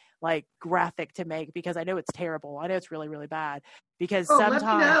fun, like graphic to make, because I know it's terrible. I know it's really, really bad, because sometimes.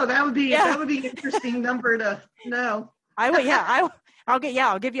 Let me know. That would be an interesting number to know. I'll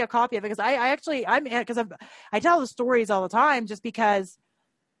give you a copy of it, because I tell the stories all the time, just because,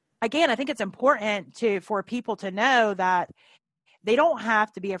 again, I think it's important for people to know that they don't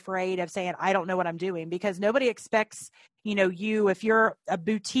have to be afraid of saying, I don't know what I'm doing, because nobody expects, you, if you're a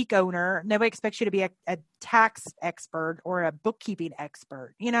boutique owner, nobody expects you to be a tax expert or a bookkeeping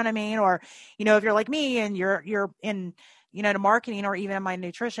expert. You know what I mean? Or, if you're like me and you're in, to marketing, or even in my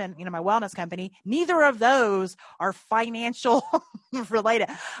nutrition, my wellness company, neither of those are financial related.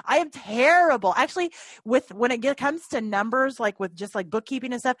 I am terrible. Actually, when it comes to numbers, like with just like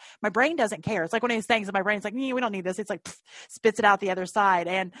bookkeeping and stuff, my brain doesn't care. It's like one of these things that my brain's like, we don't need this. It's like, spits it out the other side.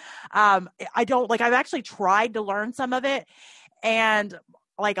 And I don't like, I've actually tried to learn some of it, and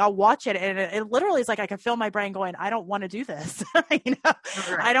like I'll watch it, and it literally is like I can feel my brain going, I don't want to do this. Right.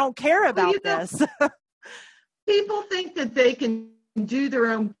 I don't care about this. People think that they can do their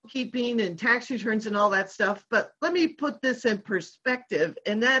own keeping and tax returns and all that stuff, but let me put this in perspective,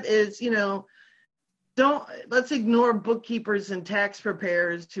 and that is, let's ignore bookkeepers and tax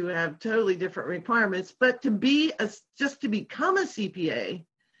preparers who have totally different requirements, but to become a CPA,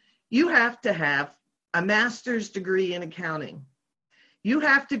 you have to have a master's degree in accounting. You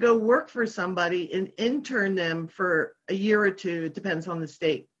have to go work for somebody and intern them for a year or 2. It depends on the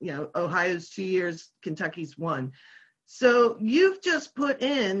state. Ohio's 2 years, Kentucky's 1. So you've just put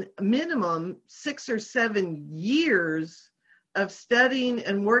in a minimum 6 or 7 years of studying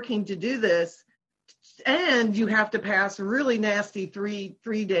and working to do this. And you have to pass a really nasty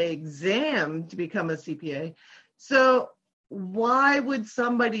three-day exam to become a CPA. So why would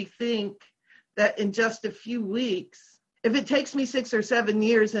somebody think that in just a few weeks, if it takes me 6 or 7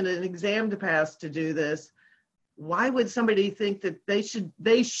 years and an exam to pass to do this, why would somebody think that they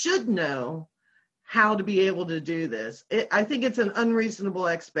should know how to be able to do this? I think it's an unreasonable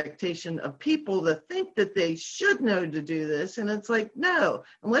expectation of people to think that they should know to do this. And it's like, no,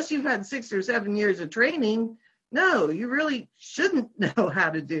 unless you've had 6 or 7 years of training, no, you really shouldn't know how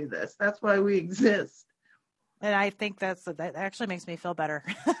to do this. That's why we exist. And I think that actually makes me feel better.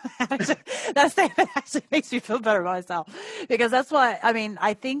 That statement actually makes me feel better myself, because that's what, I mean,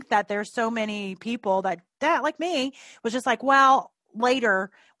 I think that there's so many people that like me was just like, well,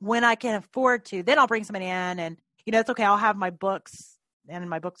 later when I can afford to, then I'll bring somebody in, and, you know, it's okay. I'll have my books, and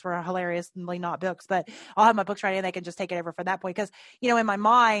my books were hilariously not books, but I'll have my books ready and they can just take it over from that point. Because, you know, in my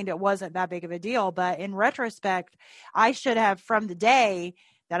mind, it wasn't that big of a deal. But in retrospect, I should have, from the day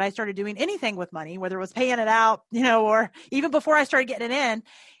that I started doing anything with money, whether it was paying it out, you know, or even before I started getting it in,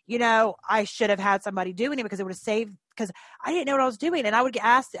 you know, I should have had somebody doing it, because it would have saved, because I didn't know what I was doing. And I would get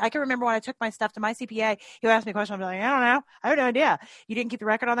asked, I can remember when I took my stuff to my CPA, he would ask me a question. I'm like, I don't know. I have no idea. You didn't keep the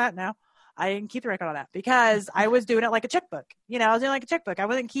record on that? No. I didn't keep the record on that, because I was doing it like a checkbook. You know, I was doing like a checkbook. I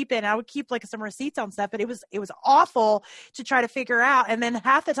wasn't keeping, I would keep like some receipts on stuff, but it was awful to try to figure out. And then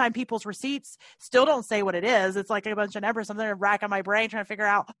half the time people's receipts still don't say what it is. It's like a bunch of numbers, something rack on my brain trying to figure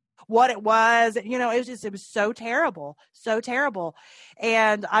out what it was. You know, it was so terrible, so terrible.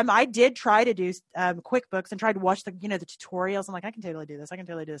 And I did try to do QuickBooks and tried to watch the tutorials. I'm like, I can totally do this. I can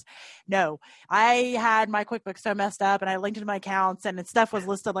totally do this. No, I had my QuickBooks so messed up, and I linked it to my accounts, and stuff was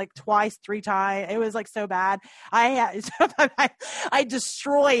listed like twice, 3 times. It was like so bad. I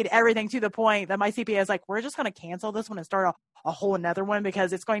destroyed everything, to the point that my CPA is like, we're just going to cancel this one and start a whole another one,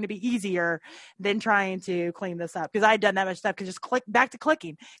 because it's going to be easier than trying to clean this up. Because I had done that much stuff, because just click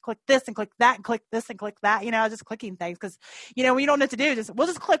clicking, click this and click that and click this and click that, you know, just clicking things. Because, you know, when you don't know what to do, we'll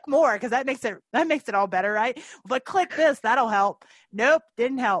just click more, because that makes it all better, right? But click this, that'll help. Nope,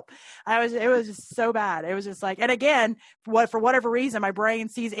 didn't help. It was just so bad. It was just like, and again, for whatever reason, my brain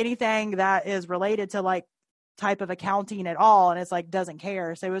sees anything that is related to like type of accounting at all, and it's like doesn't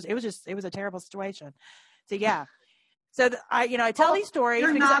care. So it was a terrible situation. So yeah. So I tell these stories.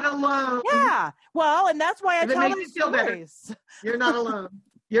 You're not alone. Yeah. Well, and that's why I tell these stories. You're not alone.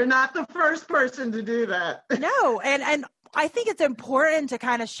 You're not the first person to do that. No. And I think it's important to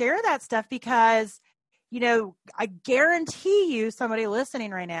kind of share that stuff, because, you know, I guarantee you somebody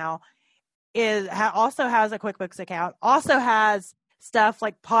listening right now also has a QuickBooks account, also has stuff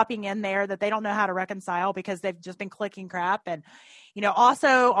like popping in there that they don't know how to reconcile, because they've just been clicking crap. And, you know,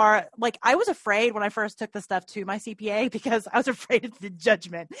 also are like, I was afraid when I first took the stuff to my CPA, because I was afraid of the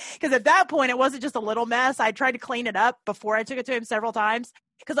judgment. Because at that point, it wasn't just a little mess. I tried to clean it up before I took it to him several times,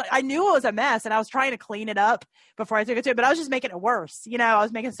 because I knew it was a mess, and I was trying to clean it up before I took it to him, but I was just making it worse. You know, I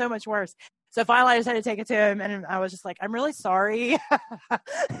was making it so much worse. So finally I decided to take it to him, and I was just like, I'm really sorry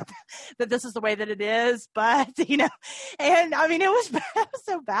that this is the way that it is. But, you know, and I mean, it was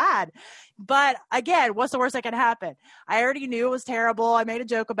so bad. But again, what's the worst that can happen? I already knew it was terrible. I made a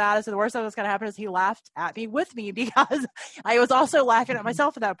joke about it. So the worst that was going to happen is he laughed at me with me, because I was also laughing at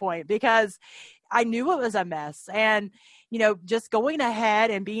myself at that point, because I knew it was a mess. And, you know, just going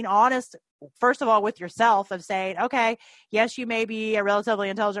ahead and being honest, first of all, with yourself, of saying, okay, yes, you may be a relatively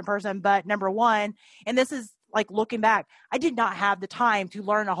intelligent person, but number one, and this is like looking back, I did not have the time to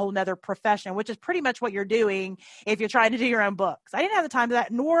learn a whole nother profession, which is pretty much what you're doing if you're trying to do your own books. I didn't have the time for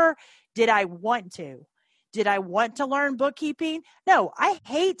that, nor did I want to. Did I want to learn bookkeeping? No, I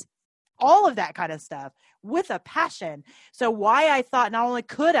hate all of that kind of stuff with a passion. So why I thought not only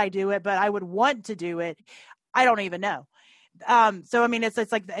could I do it, but I would want to do it, I don't even know. So, I mean, it's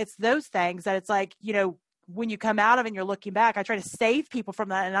like, it's those things that it's like, you know, when you come out of it and you're looking back, I try to save people from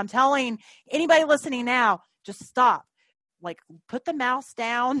that. And I'm telling anybody listening now, just stop, like put the mouse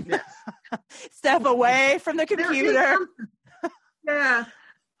down, yes. Step away from the computer. Yeah.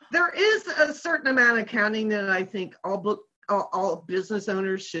 There is a certain amount of accounting that I think all business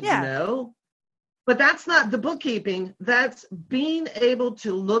owners should know. But that's not the bookkeeping. That's being able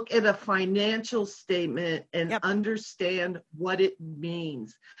to look at a financial statement and understand what it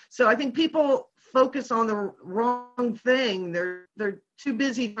means. So I think people focus on the wrong thing. They're too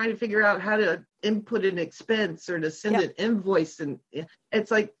busy trying to figure out how to input an expense or to send an invoice. And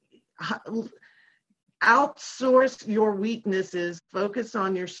it's like, outsource your weaknesses, focus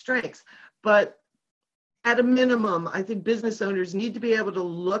on your strengths. But at a minimum, I think business owners need to be able to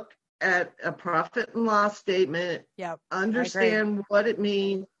look at a profit and loss statement, understand what it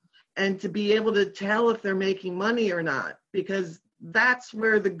means, and to be able to tell if they're making money or not, because that's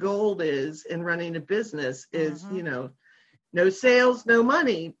where the gold is in running a business is, you know, no sales, no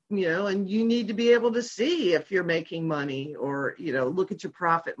money, you know, and you need to be able to see if you're making money, or, you know, look at your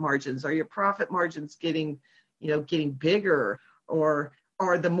profit margins. Are your profit margins getting bigger, or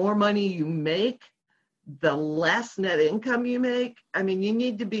are the more money you make, the less net income you make? I mean, you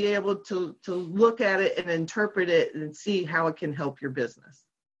need to be able to look at it and interpret it and see how it can help your business.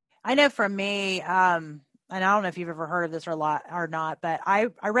 I know for me, and I don't know if you've ever heard of this or not, but I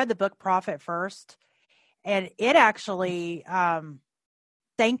read the book Profit First, and it actually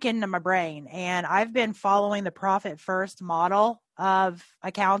sank into my brain. And I've been following the Profit First model of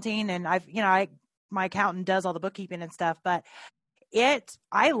accounting, and my accountant does all the bookkeeping and stuff, but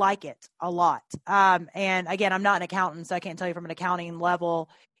I like it a lot. And again, I'm not an accountant, so I can't tell you from an accounting level,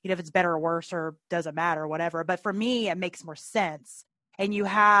 if it's better or worse or doesn't matter or whatever. But for me, it makes more sense. And you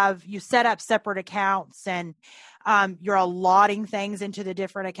set up separate accounts, and you're allotting things into the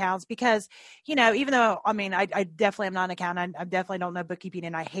different accounts because, even though, I definitely am not an accountant. I definitely don't know bookkeeping,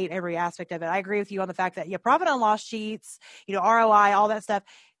 and I hate every aspect of it. I agree with you on the fact that profit and loss sheets, ROI, all that stuff.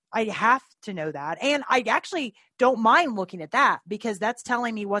 I have to know that. And I actually don't mind looking at that because that's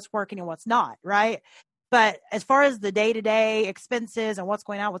telling me what's working and what's not, right? But as far as the day-to-day expenses and what's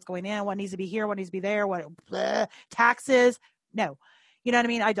going out, what's going in, what needs to be here, what needs to be there, taxes, no. You know what I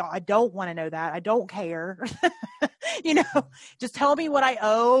mean? I don't want to know that. I don't care. Just tell me what I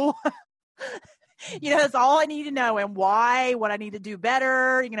owe. That's all I need to know, and why, what I need to do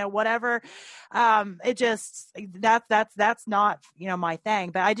better, whatever. It just, that's not, my thing,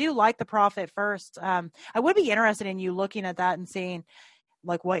 but I do like the Profit First. I would be interested in you looking at that and seeing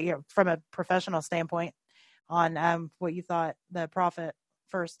like what you're, from a professional standpoint, on what you thought the Profit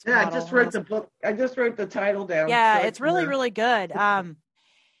First. Yeah, I just wrote the book. I just wrote the title down. Yeah, so it's really, really good.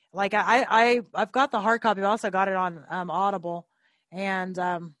 Like I've got the hard copy. I also got it on Audible, and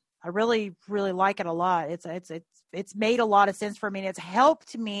I really, really like it a lot. It's made a lot of sense for me, and it's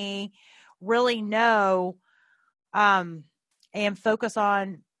helped me really know and focus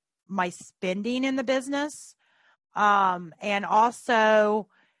on my spending in the business, and also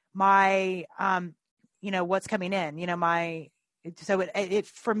my what's coming in. So it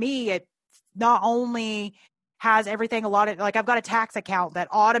for me, it not only has everything allotted, like I've got a tax account that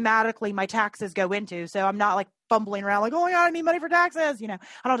automatically my taxes go into. So I'm not like fumbling around like, oh my God, I need money for taxes. I don't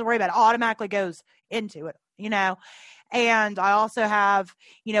have to worry about it. It automatically goes into it, And I also have,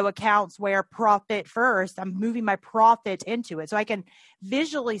 accounts where Profit First, I'm moving my profit into it. So I can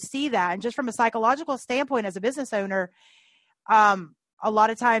visually see that. And just from a psychological standpoint as a business owner, a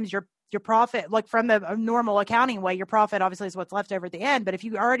lot of times your profit, like from the normal accounting way, your profit obviously is what's left over at the end. But if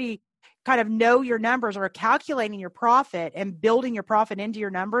you already kind of know your numbers or are calculating your profit and building your profit into your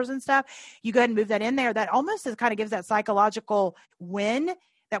numbers and stuff, you go ahead and move that in there. That almost kind of gives that psychological win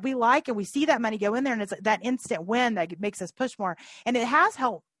that we like, and we see that money go in there, and it's that instant win that makes us push more. And it has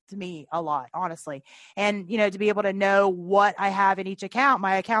helped me a lot, honestly. And, to be able to know what I have in each account.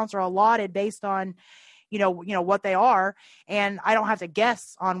 My accounts are allotted based on what they are. And I don't have to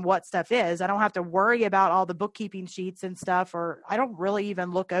guess on what stuff is. I don't have to worry about all the bookkeeping sheets and stuff, or I don't really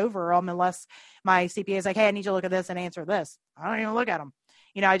even look over them unless my CPA is like, hey, I need you to look at this and answer this. I don't even look at them.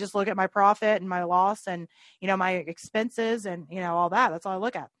 I just look at my profit and my loss and, my expenses and, all that. That's all I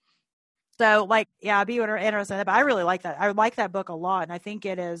look at. So I'd be interested in that, but I really like that. I like that book a lot. And I think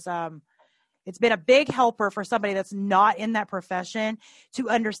it is, it's been a big helper for somebody that's not in that profession to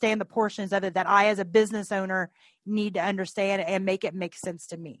understand the portions of it that I, as a business owner, need to understand and make it make sense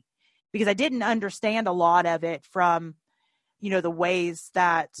to me, because I didn't understand a lot of it from, the ways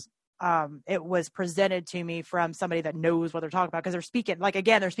that it was presented to me from somebody that knows what they're talking about, because they're speaking,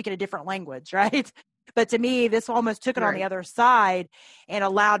 they're speaking a different language, right? But to me, this almost took it on the other side and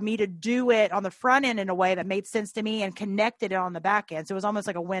allowed me to do it on the front end in a way that made sense to me and connected it on the back end. So it was almost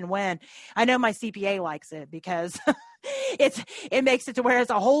like a win-win. I know my CPA likes it because it makes it to where it's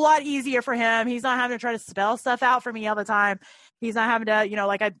a whole lot easier for him. He's not having to try to spell stuff out for me all the time. He's not having to,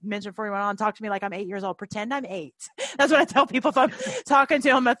 like I mentioned before he went on, talk to me like I'm 8 years old. Pretend I'm 8. That's what I tell people if I'm talking to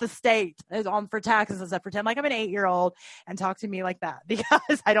him at the state for taxes and stuff. Pretend like I'm an 8-year-old and talk to me like that,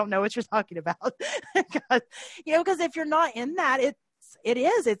 because I don't know what you're talking about. Because if you're not in that,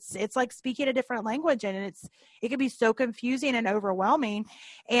 it's like speaking a different language, and it can be so confusing and overwhelming.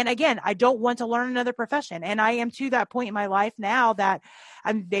 And again, I don't want to learn another profession. And I am to that point in my life now that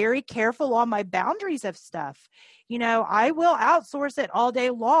I'm very careful on my boundaries of stuff. I will outsource it all day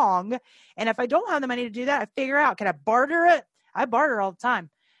long. And if I don't have the money to do that, I figure out, can I barter it? I barter all the time.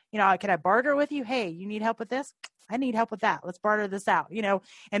 Can I barter with you? Hey, you need help with this? I need help with that. Let's barter this out,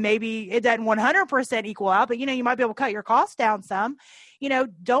 and maybe it doesn't 100% equal out, but you might be able to cut your costs down some. You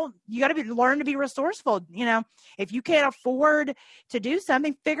got to learn to be resourceful. If you can't afford to do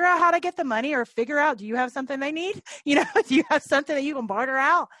something, figure out how to get the money, or figure out, do you have something they need? Do you have something that you can barter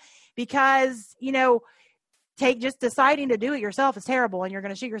out? Because, just deciding to do it yourself is terrible, and you're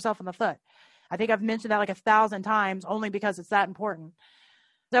going to shoot yourself in the foot. I think I've mentioned that like 1,000 times, only because it's that important.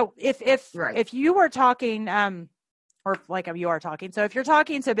 So if you were talking, or like you are talking. So if you're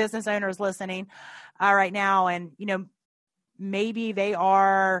talking to business owners listening right now, and, maybe they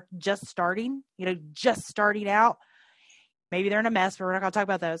are just starting out, maybe they're in a mess, but we're not going to talk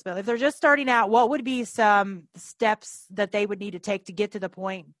about those. But if they're just starting out, what would be some steps that they would need to take to get to the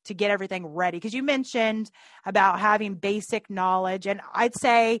point to get everything ready? Because you mentioned about having basic knowledge, and I'd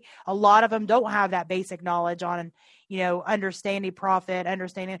say a lot of them don't have that basic knowledge on, understanding profit,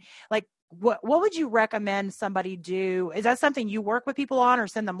 understanding like what would you recommend somebody do? Is that something you work with people on, or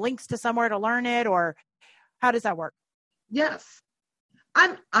send them links to somewhere to learn it, or how does that work? Yes.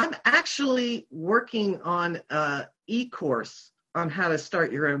 I'm actually working on an e-course on how to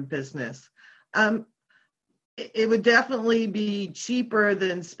start your own business. It would definitely be cheaper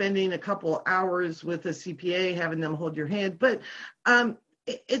than spending a couple hours with a CPA, having them hold your hand, but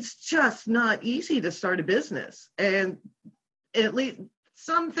it's just not easy to start a business. And at least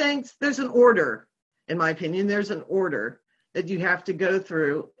some things, there's an order, in my opinion, there's an order that you have to go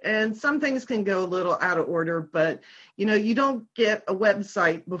through. And some things can go a little out of order, but you don't get a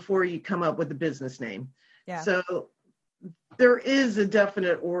website before you come up with a business name. Yeah. So there is a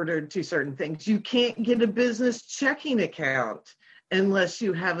definite order to certain things. You can't get a business checking account unless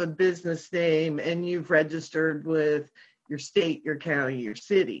you have a business name and you've registered with your state, your county, your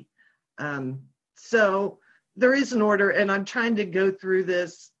city. So there is an order, and I'm trying to go through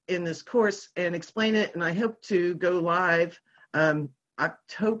this in this course and explain it, and I hope to go live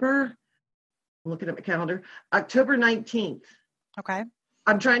October, I'm looking at my calendar, October 19th. Okay.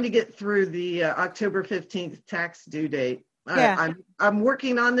 I'm trying to get through the October 15th tax due date. Yeah. I'm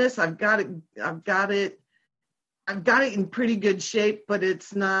working on this. I've got it in pretty good shape, but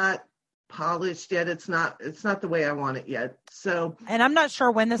it's not polished yet. It's not the way I want it yet. So, and I'm not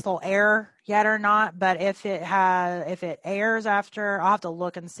sure when this will air yet or not, but if it airs after, I'll have to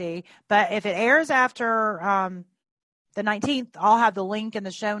look and see. But if it airs after the 19th, I'll have the link in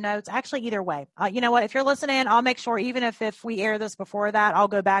the show notes. Actually, either way, you know what? If you're listening, I'll make sure, even if we air this before that, I'll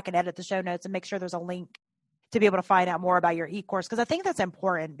go back and edit the show notes and make sure there's a link to be able to find out more about your e-course. Because I think that's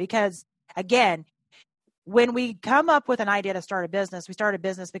important, because again, when we come up with an idea to start a business, we start a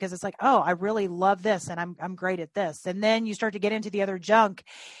business because it's like, oh, I really love this and I'm great at this. And then you start to get into the other junk.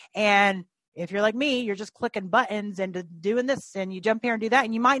 And if you're like me, you're just clicking buttons and doing this, and you jump here and do that.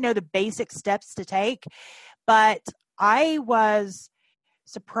 And you might know the basic steps to take, but I was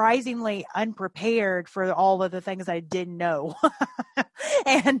surprisingly unprepared for all of the things I didn't know.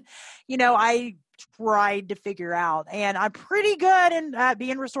 And, I tried to figure out, and I'm pretty good in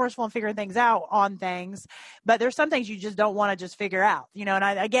being resourceful and figuring things out on things, but there's some things you just don't want to just figure out, and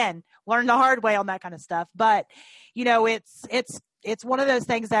I, again, learned the hard way on that kind of stuff. But, it's one of those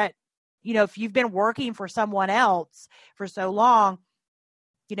things that, if you've been working for someone else for so long,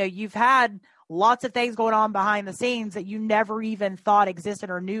 you've had lots of things going on behind the scenes that you never even thought existed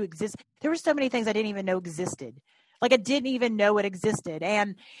or knew existed. There were so many things I didn't even know existed. Like, I didn't even know it existed.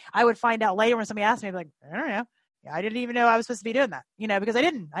 And I would find out later when somebody asked me, I'd be like, I don't know. I didn't even know I was supposed to be doing that, because I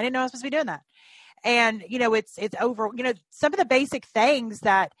didn't know I was supposed to be doing that. And, it's over, some of the basic things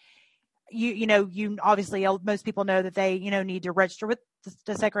that you obviously, most people know that they, need to register with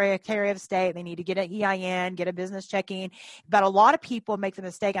the Secretary of State. They need to get an EIN, get a business checking. But a lot of people make the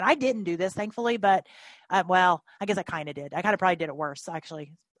mistake, and I didn't do this, thankfully, but, I guess I kind of did. I kind of probably did it worse,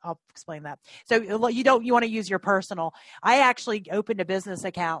 actually. I'll explain that. So you want to use your personal. I actually opened a business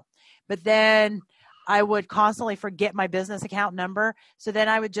account, but then I would constantly forget my business account number. So then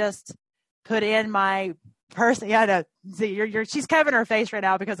I would just put in my person. Yeah, no, see, she's covering her face right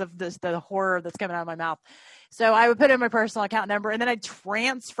now because of the horror that's coming out of my mouth. So I would put in my personal account number, and then I'd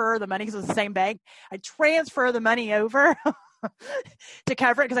transfer the money, because it was the same bank. I'd transfer the money over to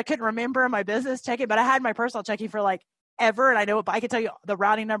cover it, because I couldn't remember my business checking, but I had my personal checking for like ever, and I know it, I could tell you the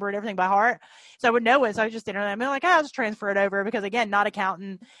routing number and everything by heart, so I would know it. So I was just in there, I'm like, I'll just transfer it over, because again, not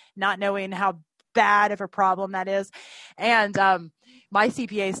accountant, not knowing how bad of a problem that is. And my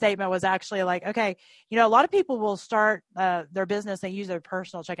CPA statement was actually like, okay, a lot of people will start their business, they use their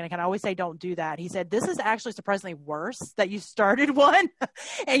personal checking account. I always say, don't do that. He said, this is actually surprisingly worse that you started one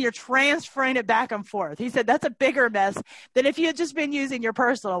and you're transferring it back and forth. He said, that's a bigger mess than if you had just been using your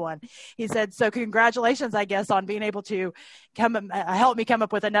personal one. He said, so congratulations, I guess, on being able to help me come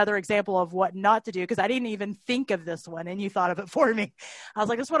up with another example of what not to do, because I didn't even think of this one, and you thought of it for me. I was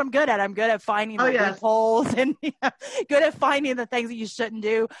like, that's what I'm good at. I'm good at finding the loopholes and good at finding the things that you shouldn't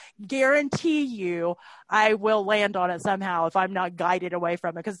do. Guarantee you I will land on it somehow if I'm not guided away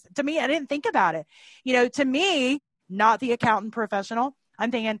from it. Because to me, I didn't think about it. To me, not the accountant professional,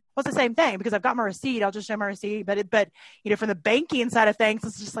 I'm thinking, well, it's the same thing because I've got my receipt. I'll just show my receipt. But from the banking side of things,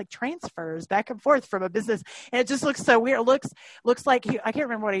 it's just like transfers back and forth from a business. And it just looks so weird. It looks like I can't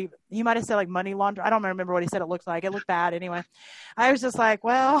remember what he might have said, like money laundering. I don't remember what he said it looked like. It looked bad anyway. I was just like,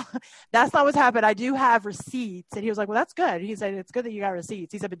 well, that's not what's happened. I do have receipts. And he was like, well, that's good. He said, it's good that you got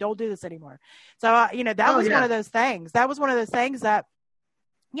receipts. He said, but don't do this anymore. So, that was one of those things. That was one of those things that,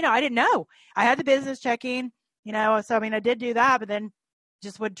 I didn't know. I had the business checking, so, I did do that, but then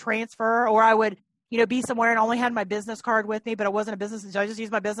just would transfer, or I would, be somewhere and only had my business card with me, but it wasn't a business. So I just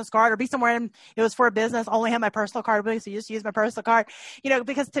used my business card, or be somewhere and it was for a business, only had my personal card with me. So you just use my personal card,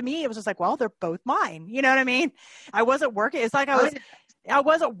 because to me, it was just like, well, they're both mine. You know what I mean? I wasn't working. It's like I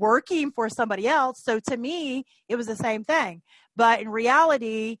wasn't working for somebody else. So to me, it was the same thing. But in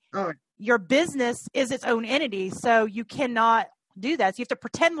reality, your business is its own entity. So you cannot do that. So you have to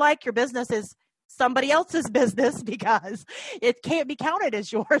pretend like your business is somebody else's business because it can't be counted as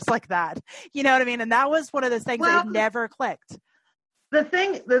yours like that. You know what I mean? And that was one of those things that never clicked. The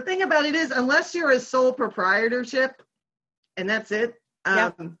thing about it is, unless you're a sole proprietorship, and that's it,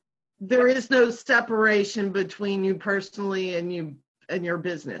 there is no separation between you personally and your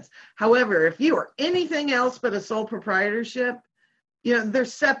business. However, if you are anything else but a sole proprietorship, they're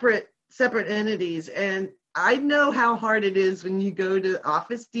separate entities. And I know how hard it is when you go to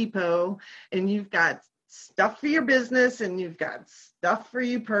Office Depot and you've got stuff for your business and you've got stuff for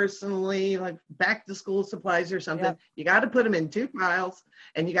you personally, like back to school supplies or something. Yep. You got to put them in two piles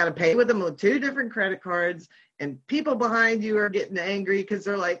and you got to pay with them with two different credit cards, and people behind you are getting angry because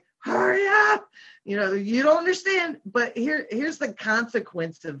they're like, hurry up. You don't understand. But here's the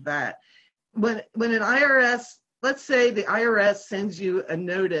consequence of that. When an IRS, let's say the IRS sends you a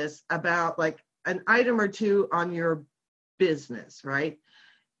notice about like an item or two on your business, right?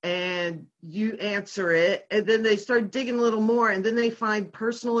 And you answer it, and then they start digging a little more, and then they find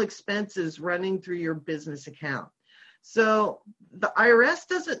personal expenses running through your business account. So the IRS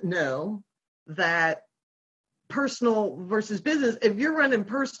doesn't know that personal versus business. If you're running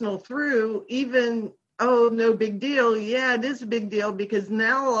personal through, even, no big deal. Yeah, it is a big deal, because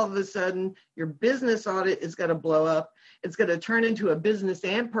now all of a sudden your business audit is going to blow up. It's going to turn into a business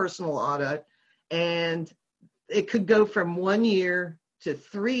and personal audit. And it could go from 1 year to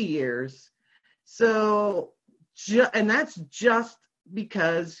 3 years. So, and that's just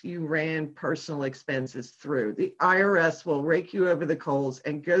because you ran personal expenses through. The IRS will rake you over the coals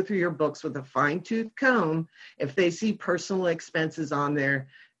and go through your books with a fine-tooth comb if they see personal expenses on there.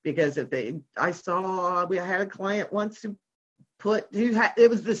 Because we had a client once who it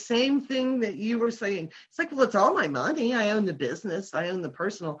was the same thing that you were saying. It's like, well, it's all my money. I own the business. I own the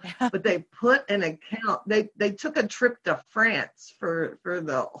personal. But they put an account. They took a trip to France for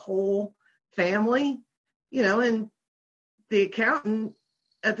the whole family, and the accountant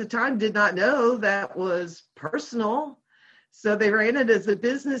at the time did not know that was personal. So they ran it as a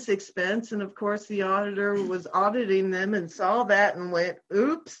business expense. And of course, the auditor was auditing them and saw that and went,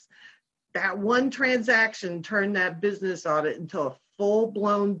 oops. That one transaction turned that business audit into a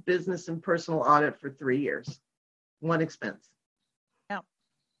full-blown business and personal audit for 3 years. One expense. Yeah.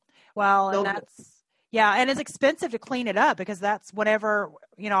 Well, and it's expensive to clean it up, because that's whenever,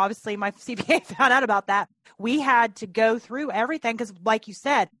 obviously my CPA found out about that. We had to go through everything because, like you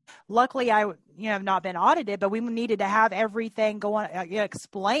said, luckily I, have not been audited, but we needed to have everything going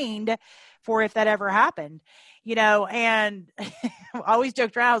explained for if that ever happened. And I always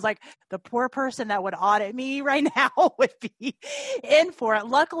joked around. I was like, the poor person that would audit me right now would be in for it.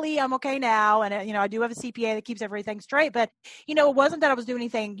 Luckily, I'm okay now. And, I do have a CPA that keeps everything straight. But, it wasn't that I was doing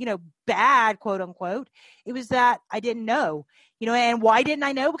anything, bad, quote unquote. It was that I didn't know, and why didn't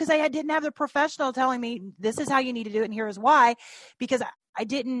I know? Because I didn't have the professional telling me this is how you need to do it. And here is why. Because I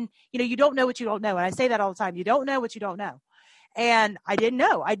didn't, you don't know what you don't know. And I say that all the time. You don't know what you don't know. And I didn't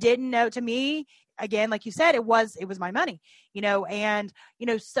know. To me, again, like you said, it was my money, and,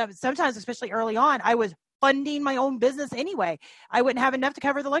 sometimes, especially early on, I was funding my own business anyway. I wouldn't have enough to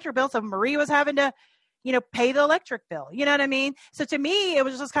cover the electric bill. So Marie was having to, pay the electric bill, you know what I mean? So to me, it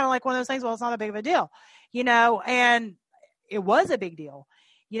was just kind of like one of those things. Well, it's not that big of a deal, and it was a big deal,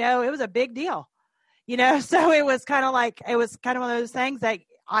 it was a big deal, so it was kind of one of those things that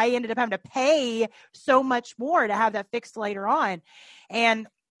I ended up having to pay so much more to have that fixed later on. And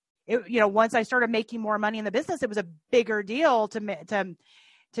once I started making more money in the business, it was a bigger deal to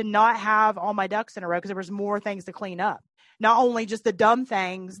not have all my ducks in a row, because there was more things to clean up. Not only just the dumb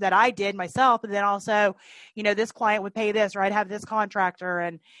things that I did myself, but then also, this client would pay this, or I'd have this contractor,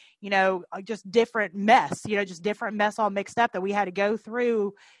 and, just different mess, all mixed up that we had to go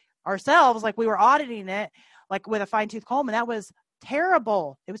through ourselves. Like we were auditing it, like with a fine tooth comb. And that was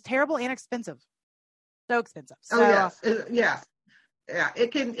terrible. It was terrible and expensive. So expensive. So, oh yes, yes. Yeah,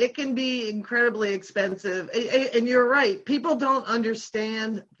 it can be incredibly expensive. And you're right. People don't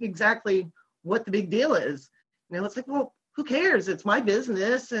understand exactly what the big deal is. It's like, well, who cares? It's my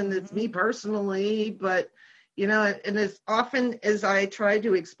business and it's me personally. But, and as often as I try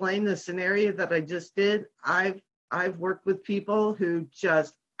to explain the scenario that I just did, I've worked with people who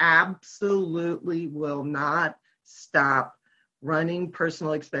just absolutely will not stop running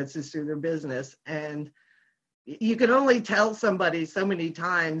personal expenses through their business. And you can only tell somebody so many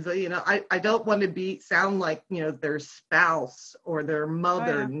times, I don't want to sound like, their spouse or their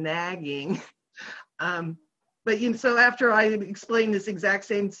mother nagging. But, so after I explain this exact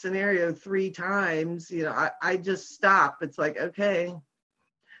same scenario 3 times, I just stop. It's like, okay,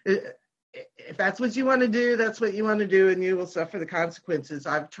 if that's what you want to do, that's what you want to do, and you will suffer the consequences.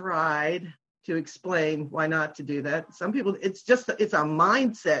 I've tried to explain why not to do that. Some people, it's a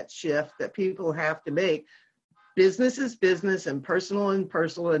mindset shift that people have to make. Business is business and personal, and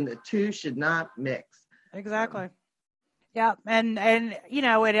the two should not mix. Exactly. Yeah. And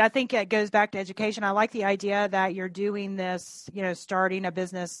I think it goes back to education. I like the idea that you're doing this, starting a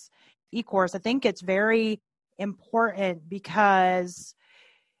business e-course. I think it's very important because,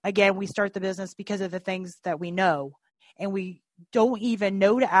 again, we start the business because of the things that we know, and we don't even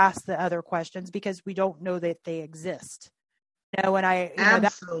know to ask the other questions because we don't know that they exist. And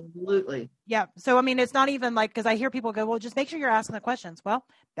absolutely. Yeah. So, it's not even like, because I hear people go, well, just make sure you're asking the questions. Well,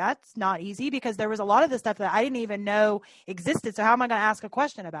 that's not easy because there was a lot of this stuff that I didn't even know existed. So how am I going to ask a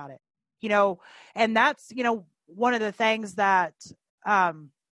question about it? And that's, one of the things that,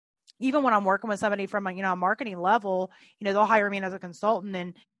 even when I'm working with somebody from a marketing level, they'll hire me as a consultant,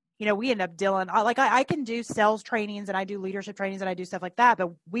 and we end up dealing, I can do sales trainings and I do leadership trainings and I do stuff like that. But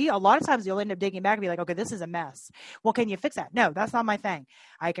a lot of times you'll end up digging back and be like, okay, this is a mess. Well, can you fix that? No, that's not my thing.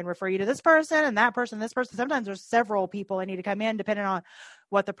 I can refer you to this person and that person, this person. Sometimes there's several people that need to come in depending on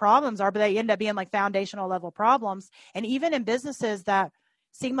what the problems are, but they end up being like foundational level problems. And even in businesses that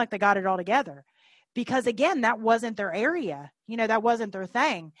seem like they got it all together, because again, that wasn't their area, that wasn't their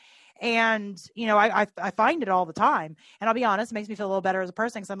thing. And, I find it all the time. And I'll be honest, it makes me feel a little better as a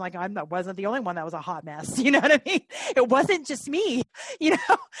person because I'm like, I wasn't the only one that was a hot mess. You know what I mean? It wasn't just me,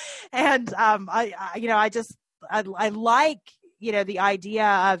 and I like, the idea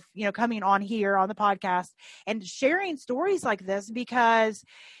of, coming on here on the podcast and sharing stories like this, because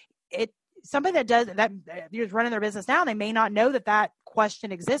somebody that is running their business now, they may not know that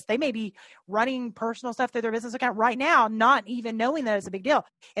question exists. They may be running personal stuff through their business account right now, not even knowing that it's a big deal.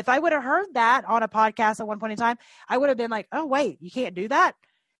 If I would have heard that on a podcast at one point in time, I would have been like, oh, wait, you can't do that?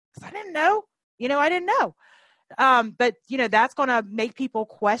 Because I didn't know. I didn't know. But, that's going to make people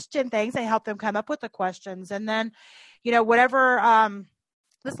question things and help them come up with the questions. And then, whatever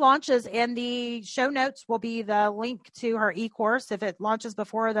this launches, in the show notes will be the link to her e-course. If it launches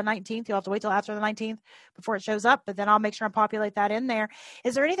before the 19th, you'll have to wait till after the 19th before it shows up, but then I'll make sure and populate that in there.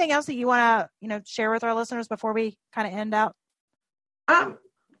 Is there anything else that you want to, share with our listeners before we kind of end out?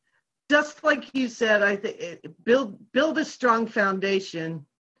 Just like you said, I think build a strong foundation,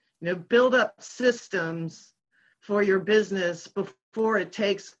 build up systems for your business before it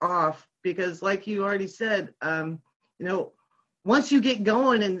takes off, because like you already said, once you get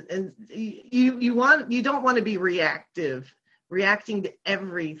going and you don't want to be reacting to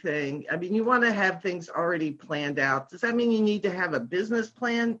everything. You want to have things already planned out. Does that mean you need to have a business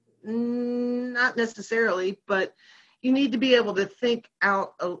plan? Not necessarily, but you need to be able to think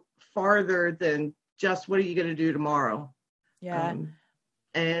out farther than just what are you going to do tomorrow. Yeah.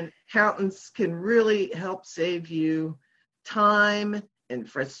 And accountants can really help save you time and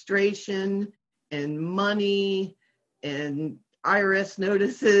frustration and money and IRS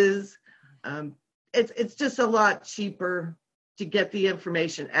notices. It's just a lot cheaper to get the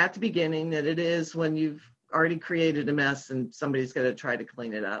information at the beginning than it is when you've already created a mess and somebody's going to try to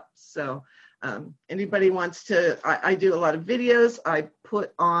clean it up. So anybody wants to, I do a lot of videos. I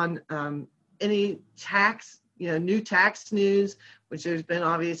put on any tax, new tax news, which there's been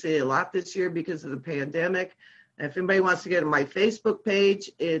obviously a lot this year because of the pandemic. If anybody wants to go to my Facebook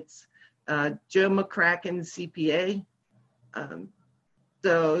page, it's Joe McCracken CPA.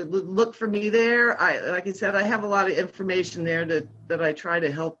 So look for me there. Like I said, I have a lot of information there that I try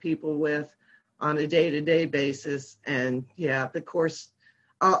to help people with on a day-to-day basis. And yeah, the course,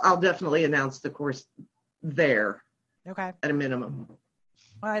 I'll definitely announce the course there. Okay. At a minimum.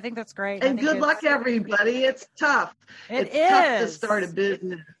 Well, I think that's great. And good luck, everybody. It's tough. It's tough to start a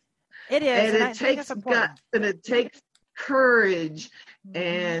business. It is. And it takes guts and it takes courage. Mm-hmm.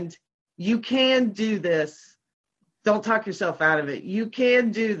 And you can do this. don't talk yourself out of it. You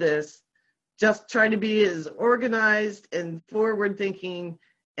can do this. Just try to be as organized and forward thinking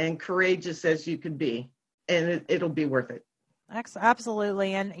and courageous as you can be, and it'll be worth it.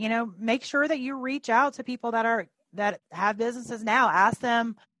 Absolutely. And, make sure that you reach out to people that have businesses now. Ask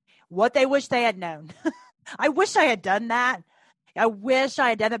them what they wish they had known. I wish I had done that.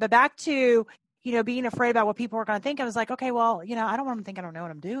 But back to, being afraid about what people were going to think. I was like, okay, well, I don't want them to think I don't know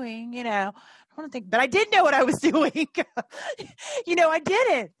what I'm doing. I want to think, but I did know what I was doing. I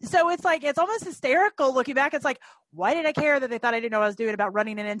didn't. So it's like, it's almost hysterical looking back. It's like, why did I care that they thought I didn't know what I was doing about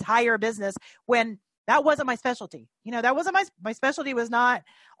running an entire business when that wasn't my specialty? That wasn't my specialty, was not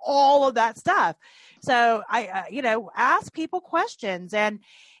all of that stuff. So I ask people questions and,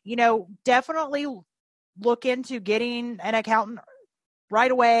 definitely look into getting an accountant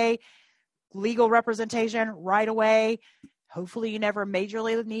right away, legal representation right away. Hopefully you never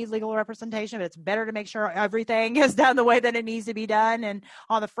majorly need legal representation, but it's better to make sure everything is done the way that it needs to be done and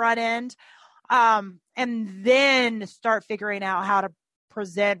on the front end. And then start figuring out how to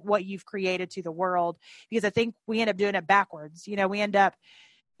present what you've created to the world, because I think we end up doing it backwards. We end up,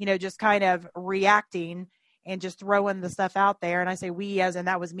 just kind of reacting and just throwing the stuff out there. And I say we, as in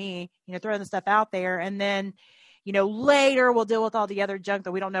that was me, throwing the stuff out there. And then, later we'll deal with all the other junk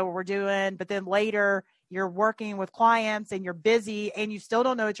that we don't know what we're doing. But then later you're working with clients and you're busy and you still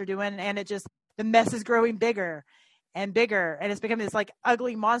don't know what you're doing. And the mess is growing bigger and bigger. And it's becoming this like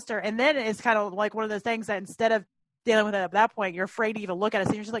ugly monster. And then it's kind of like one of those things that instead of dealing with it at that point, you're afraid to even look at it.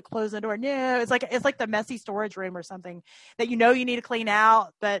 So you're just like closing the door. No, it's like the messy storage room or something that you need to clean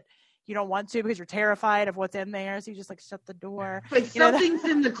out, but you don't want to because you're terrified of what's in there. So you just like shut the door. Like something's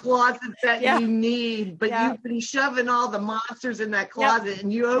in the closet that you need, but you've been shoving all the monsters in that closet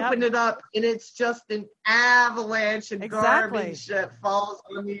and you open it up and it's just an avalanche of garbage that falls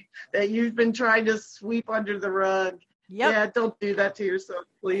on you that you've been trying to sweep under the rug. Yep. Yeah, don't do that to yourself,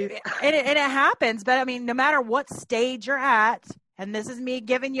 please. And it happens. But I mean, no matter what stage you're at, and this is me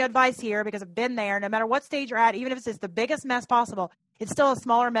giving you advice here because I've been there, no matter what stage you're at, even if it's the biggest mess possible, it's still a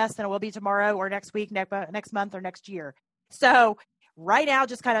smaller mess than it will be tomorrow or next week, next month or next year. So right now,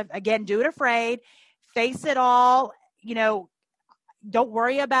 just kind of, again, do it afraid, face it all, don't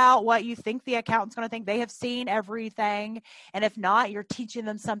worry about what you think the accountant's going to think. They have seen everything. And if not, you're teaching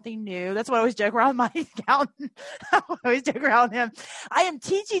them something new. That's what I always joke around my accountant. I always joke around him. I am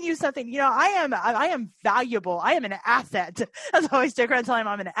teaching you something. I am valuable. I am an asset. That's what I always joke around telling him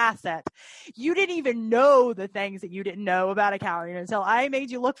I'm an asset. You didn't even know the things that you didn't know about accounting until I made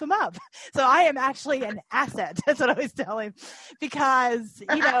you look them up. So I am actually an asset. That's what I always tell him, because,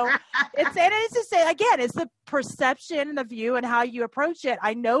 it's just say, again, it's the perception, the view, and how you approach it.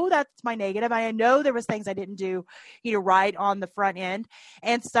 I know that's my negative. I know there was things I didn't do, right on the front end.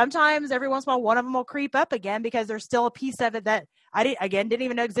 And sometimes every once in a while, one of them will creep up again because there's still a piece of it that I didn't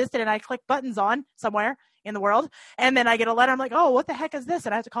even know existed. And I click buttons on somewhere in the world. And then I get a letter. I'm like, oh, what the heck is this?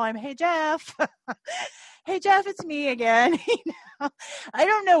 And I have to call him, hey, Jeff. Hey, Jeff, it's me again. I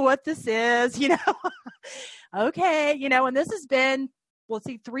don't know what this is, Okay. And this has been,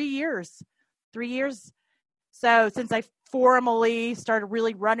 3 years. 3 years. So since I formally started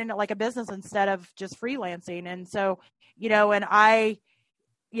really running it like a business instead of just freelancing. And so, and I,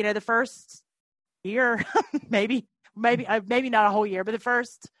 the first year, maybe not a whole year, but the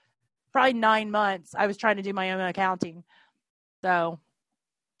first probably 9 months, I was trying to do my own accounting. So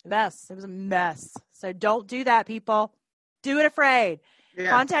it was a mess. So don't do that, people. Do it afraid. Yeah.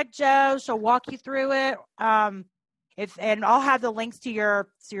 Contact Jo. She'll walk you through it. And I'll have the links to your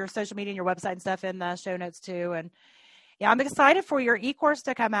social media and your website and stuff in the show notes too. And yeah, I'm excited for your e-course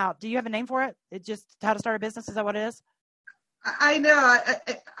to come out. Do you have a name for it? It's just how to start a business. Is that what it is? I know.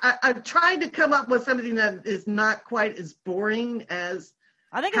 I'm trying to come up with something that is not quite as boring as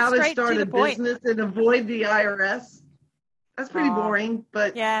I think how to start a business and avoid the IRS. That's pretty boring,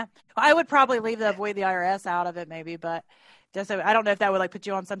 but yeah, I would probably leave the avoid the IRS out of it maybe, but just so, I don't know if that would put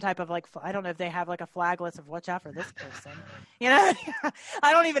you on some type of I don't know if they have a flag list of watch out for this person. I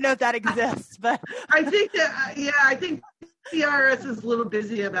don't even know if that exists, but I think that I think the IRS is a little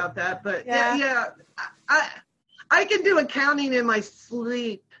busy about that, but I can do accounting in my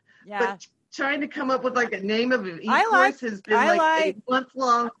sleep. Yeah. But trying to come up with a name of an e-course has been a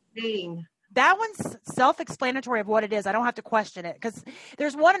month-long thing. That one's self-explanatory of what it is. I don't have to question it because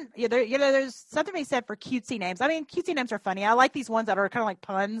there's one, there's something they said for cutesy names. I mean, cutesy names are funny. I like these ones that are kind of like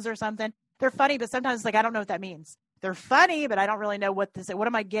puns or something. They're funny, but sometimes I don't know what that means. They're funny, but I don't really know what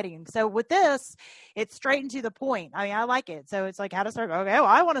am I getting? So with this, it's straight and to the point. I mean, I like it. So it's like how to start. Okay, well,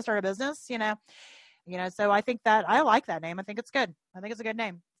 I want to start a business, so I think that I like that name. I think it's good. I think it's a good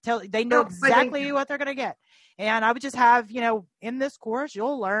name. They know Oh, exactly what they're going to get. And I would just have, in this course,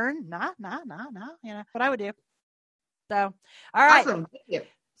 you'll learn, what I would do. So, all right. Awesome. Thank you.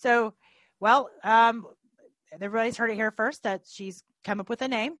 So, well, everybody's heard it here first that she's come up with a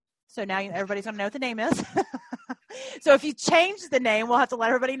name. So now everybody's going to know what the name is. So if you change the name, we'll have to let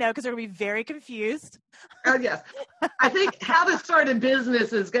everybody know because they're going to be very confused. Oh, yes. I think how to start a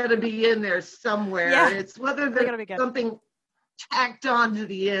business is going to be in there somewhere. Yeah. It's whether there's something tacked on to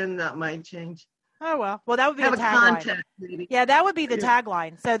the end that might change. Oh, well, that would be Have a tagline. contact, maybe. Yeah, that would be the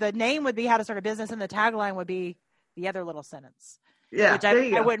tagline. So the name would be how to start a business, and the tagline would be the other little sentence. Yeah, which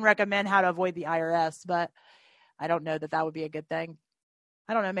I wouldn't recommend how to avoid the IRS, but I don't know that would be a good thing.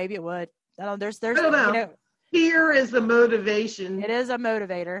 I don't know. Maybe it would. I don't know. Fear is the motivation. It is a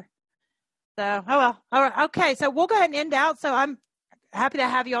motivator. So, All right. Okay. So we'll go ahead and end out. So I'm happy to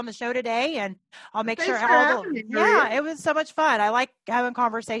have you on the show today, and I'll make sure it was so much fun. I like having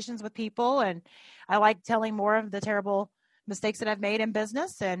conversations with people, and I like telling more of the terrible mistakes that I've made in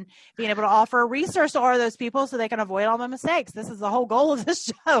business and being able to offer a resource to all of those people so they can avoid all my mistakes. This is the whole goal of this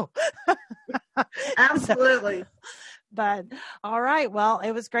show. Absolutely. But all right. Well,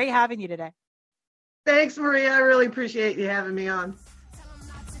 it was great having you today. Thanks, Maria. I really appreciate you having me on.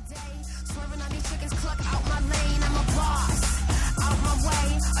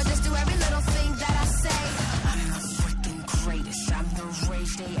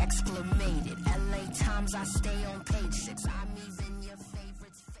 They exclamated. LA Times, I stay on page 6.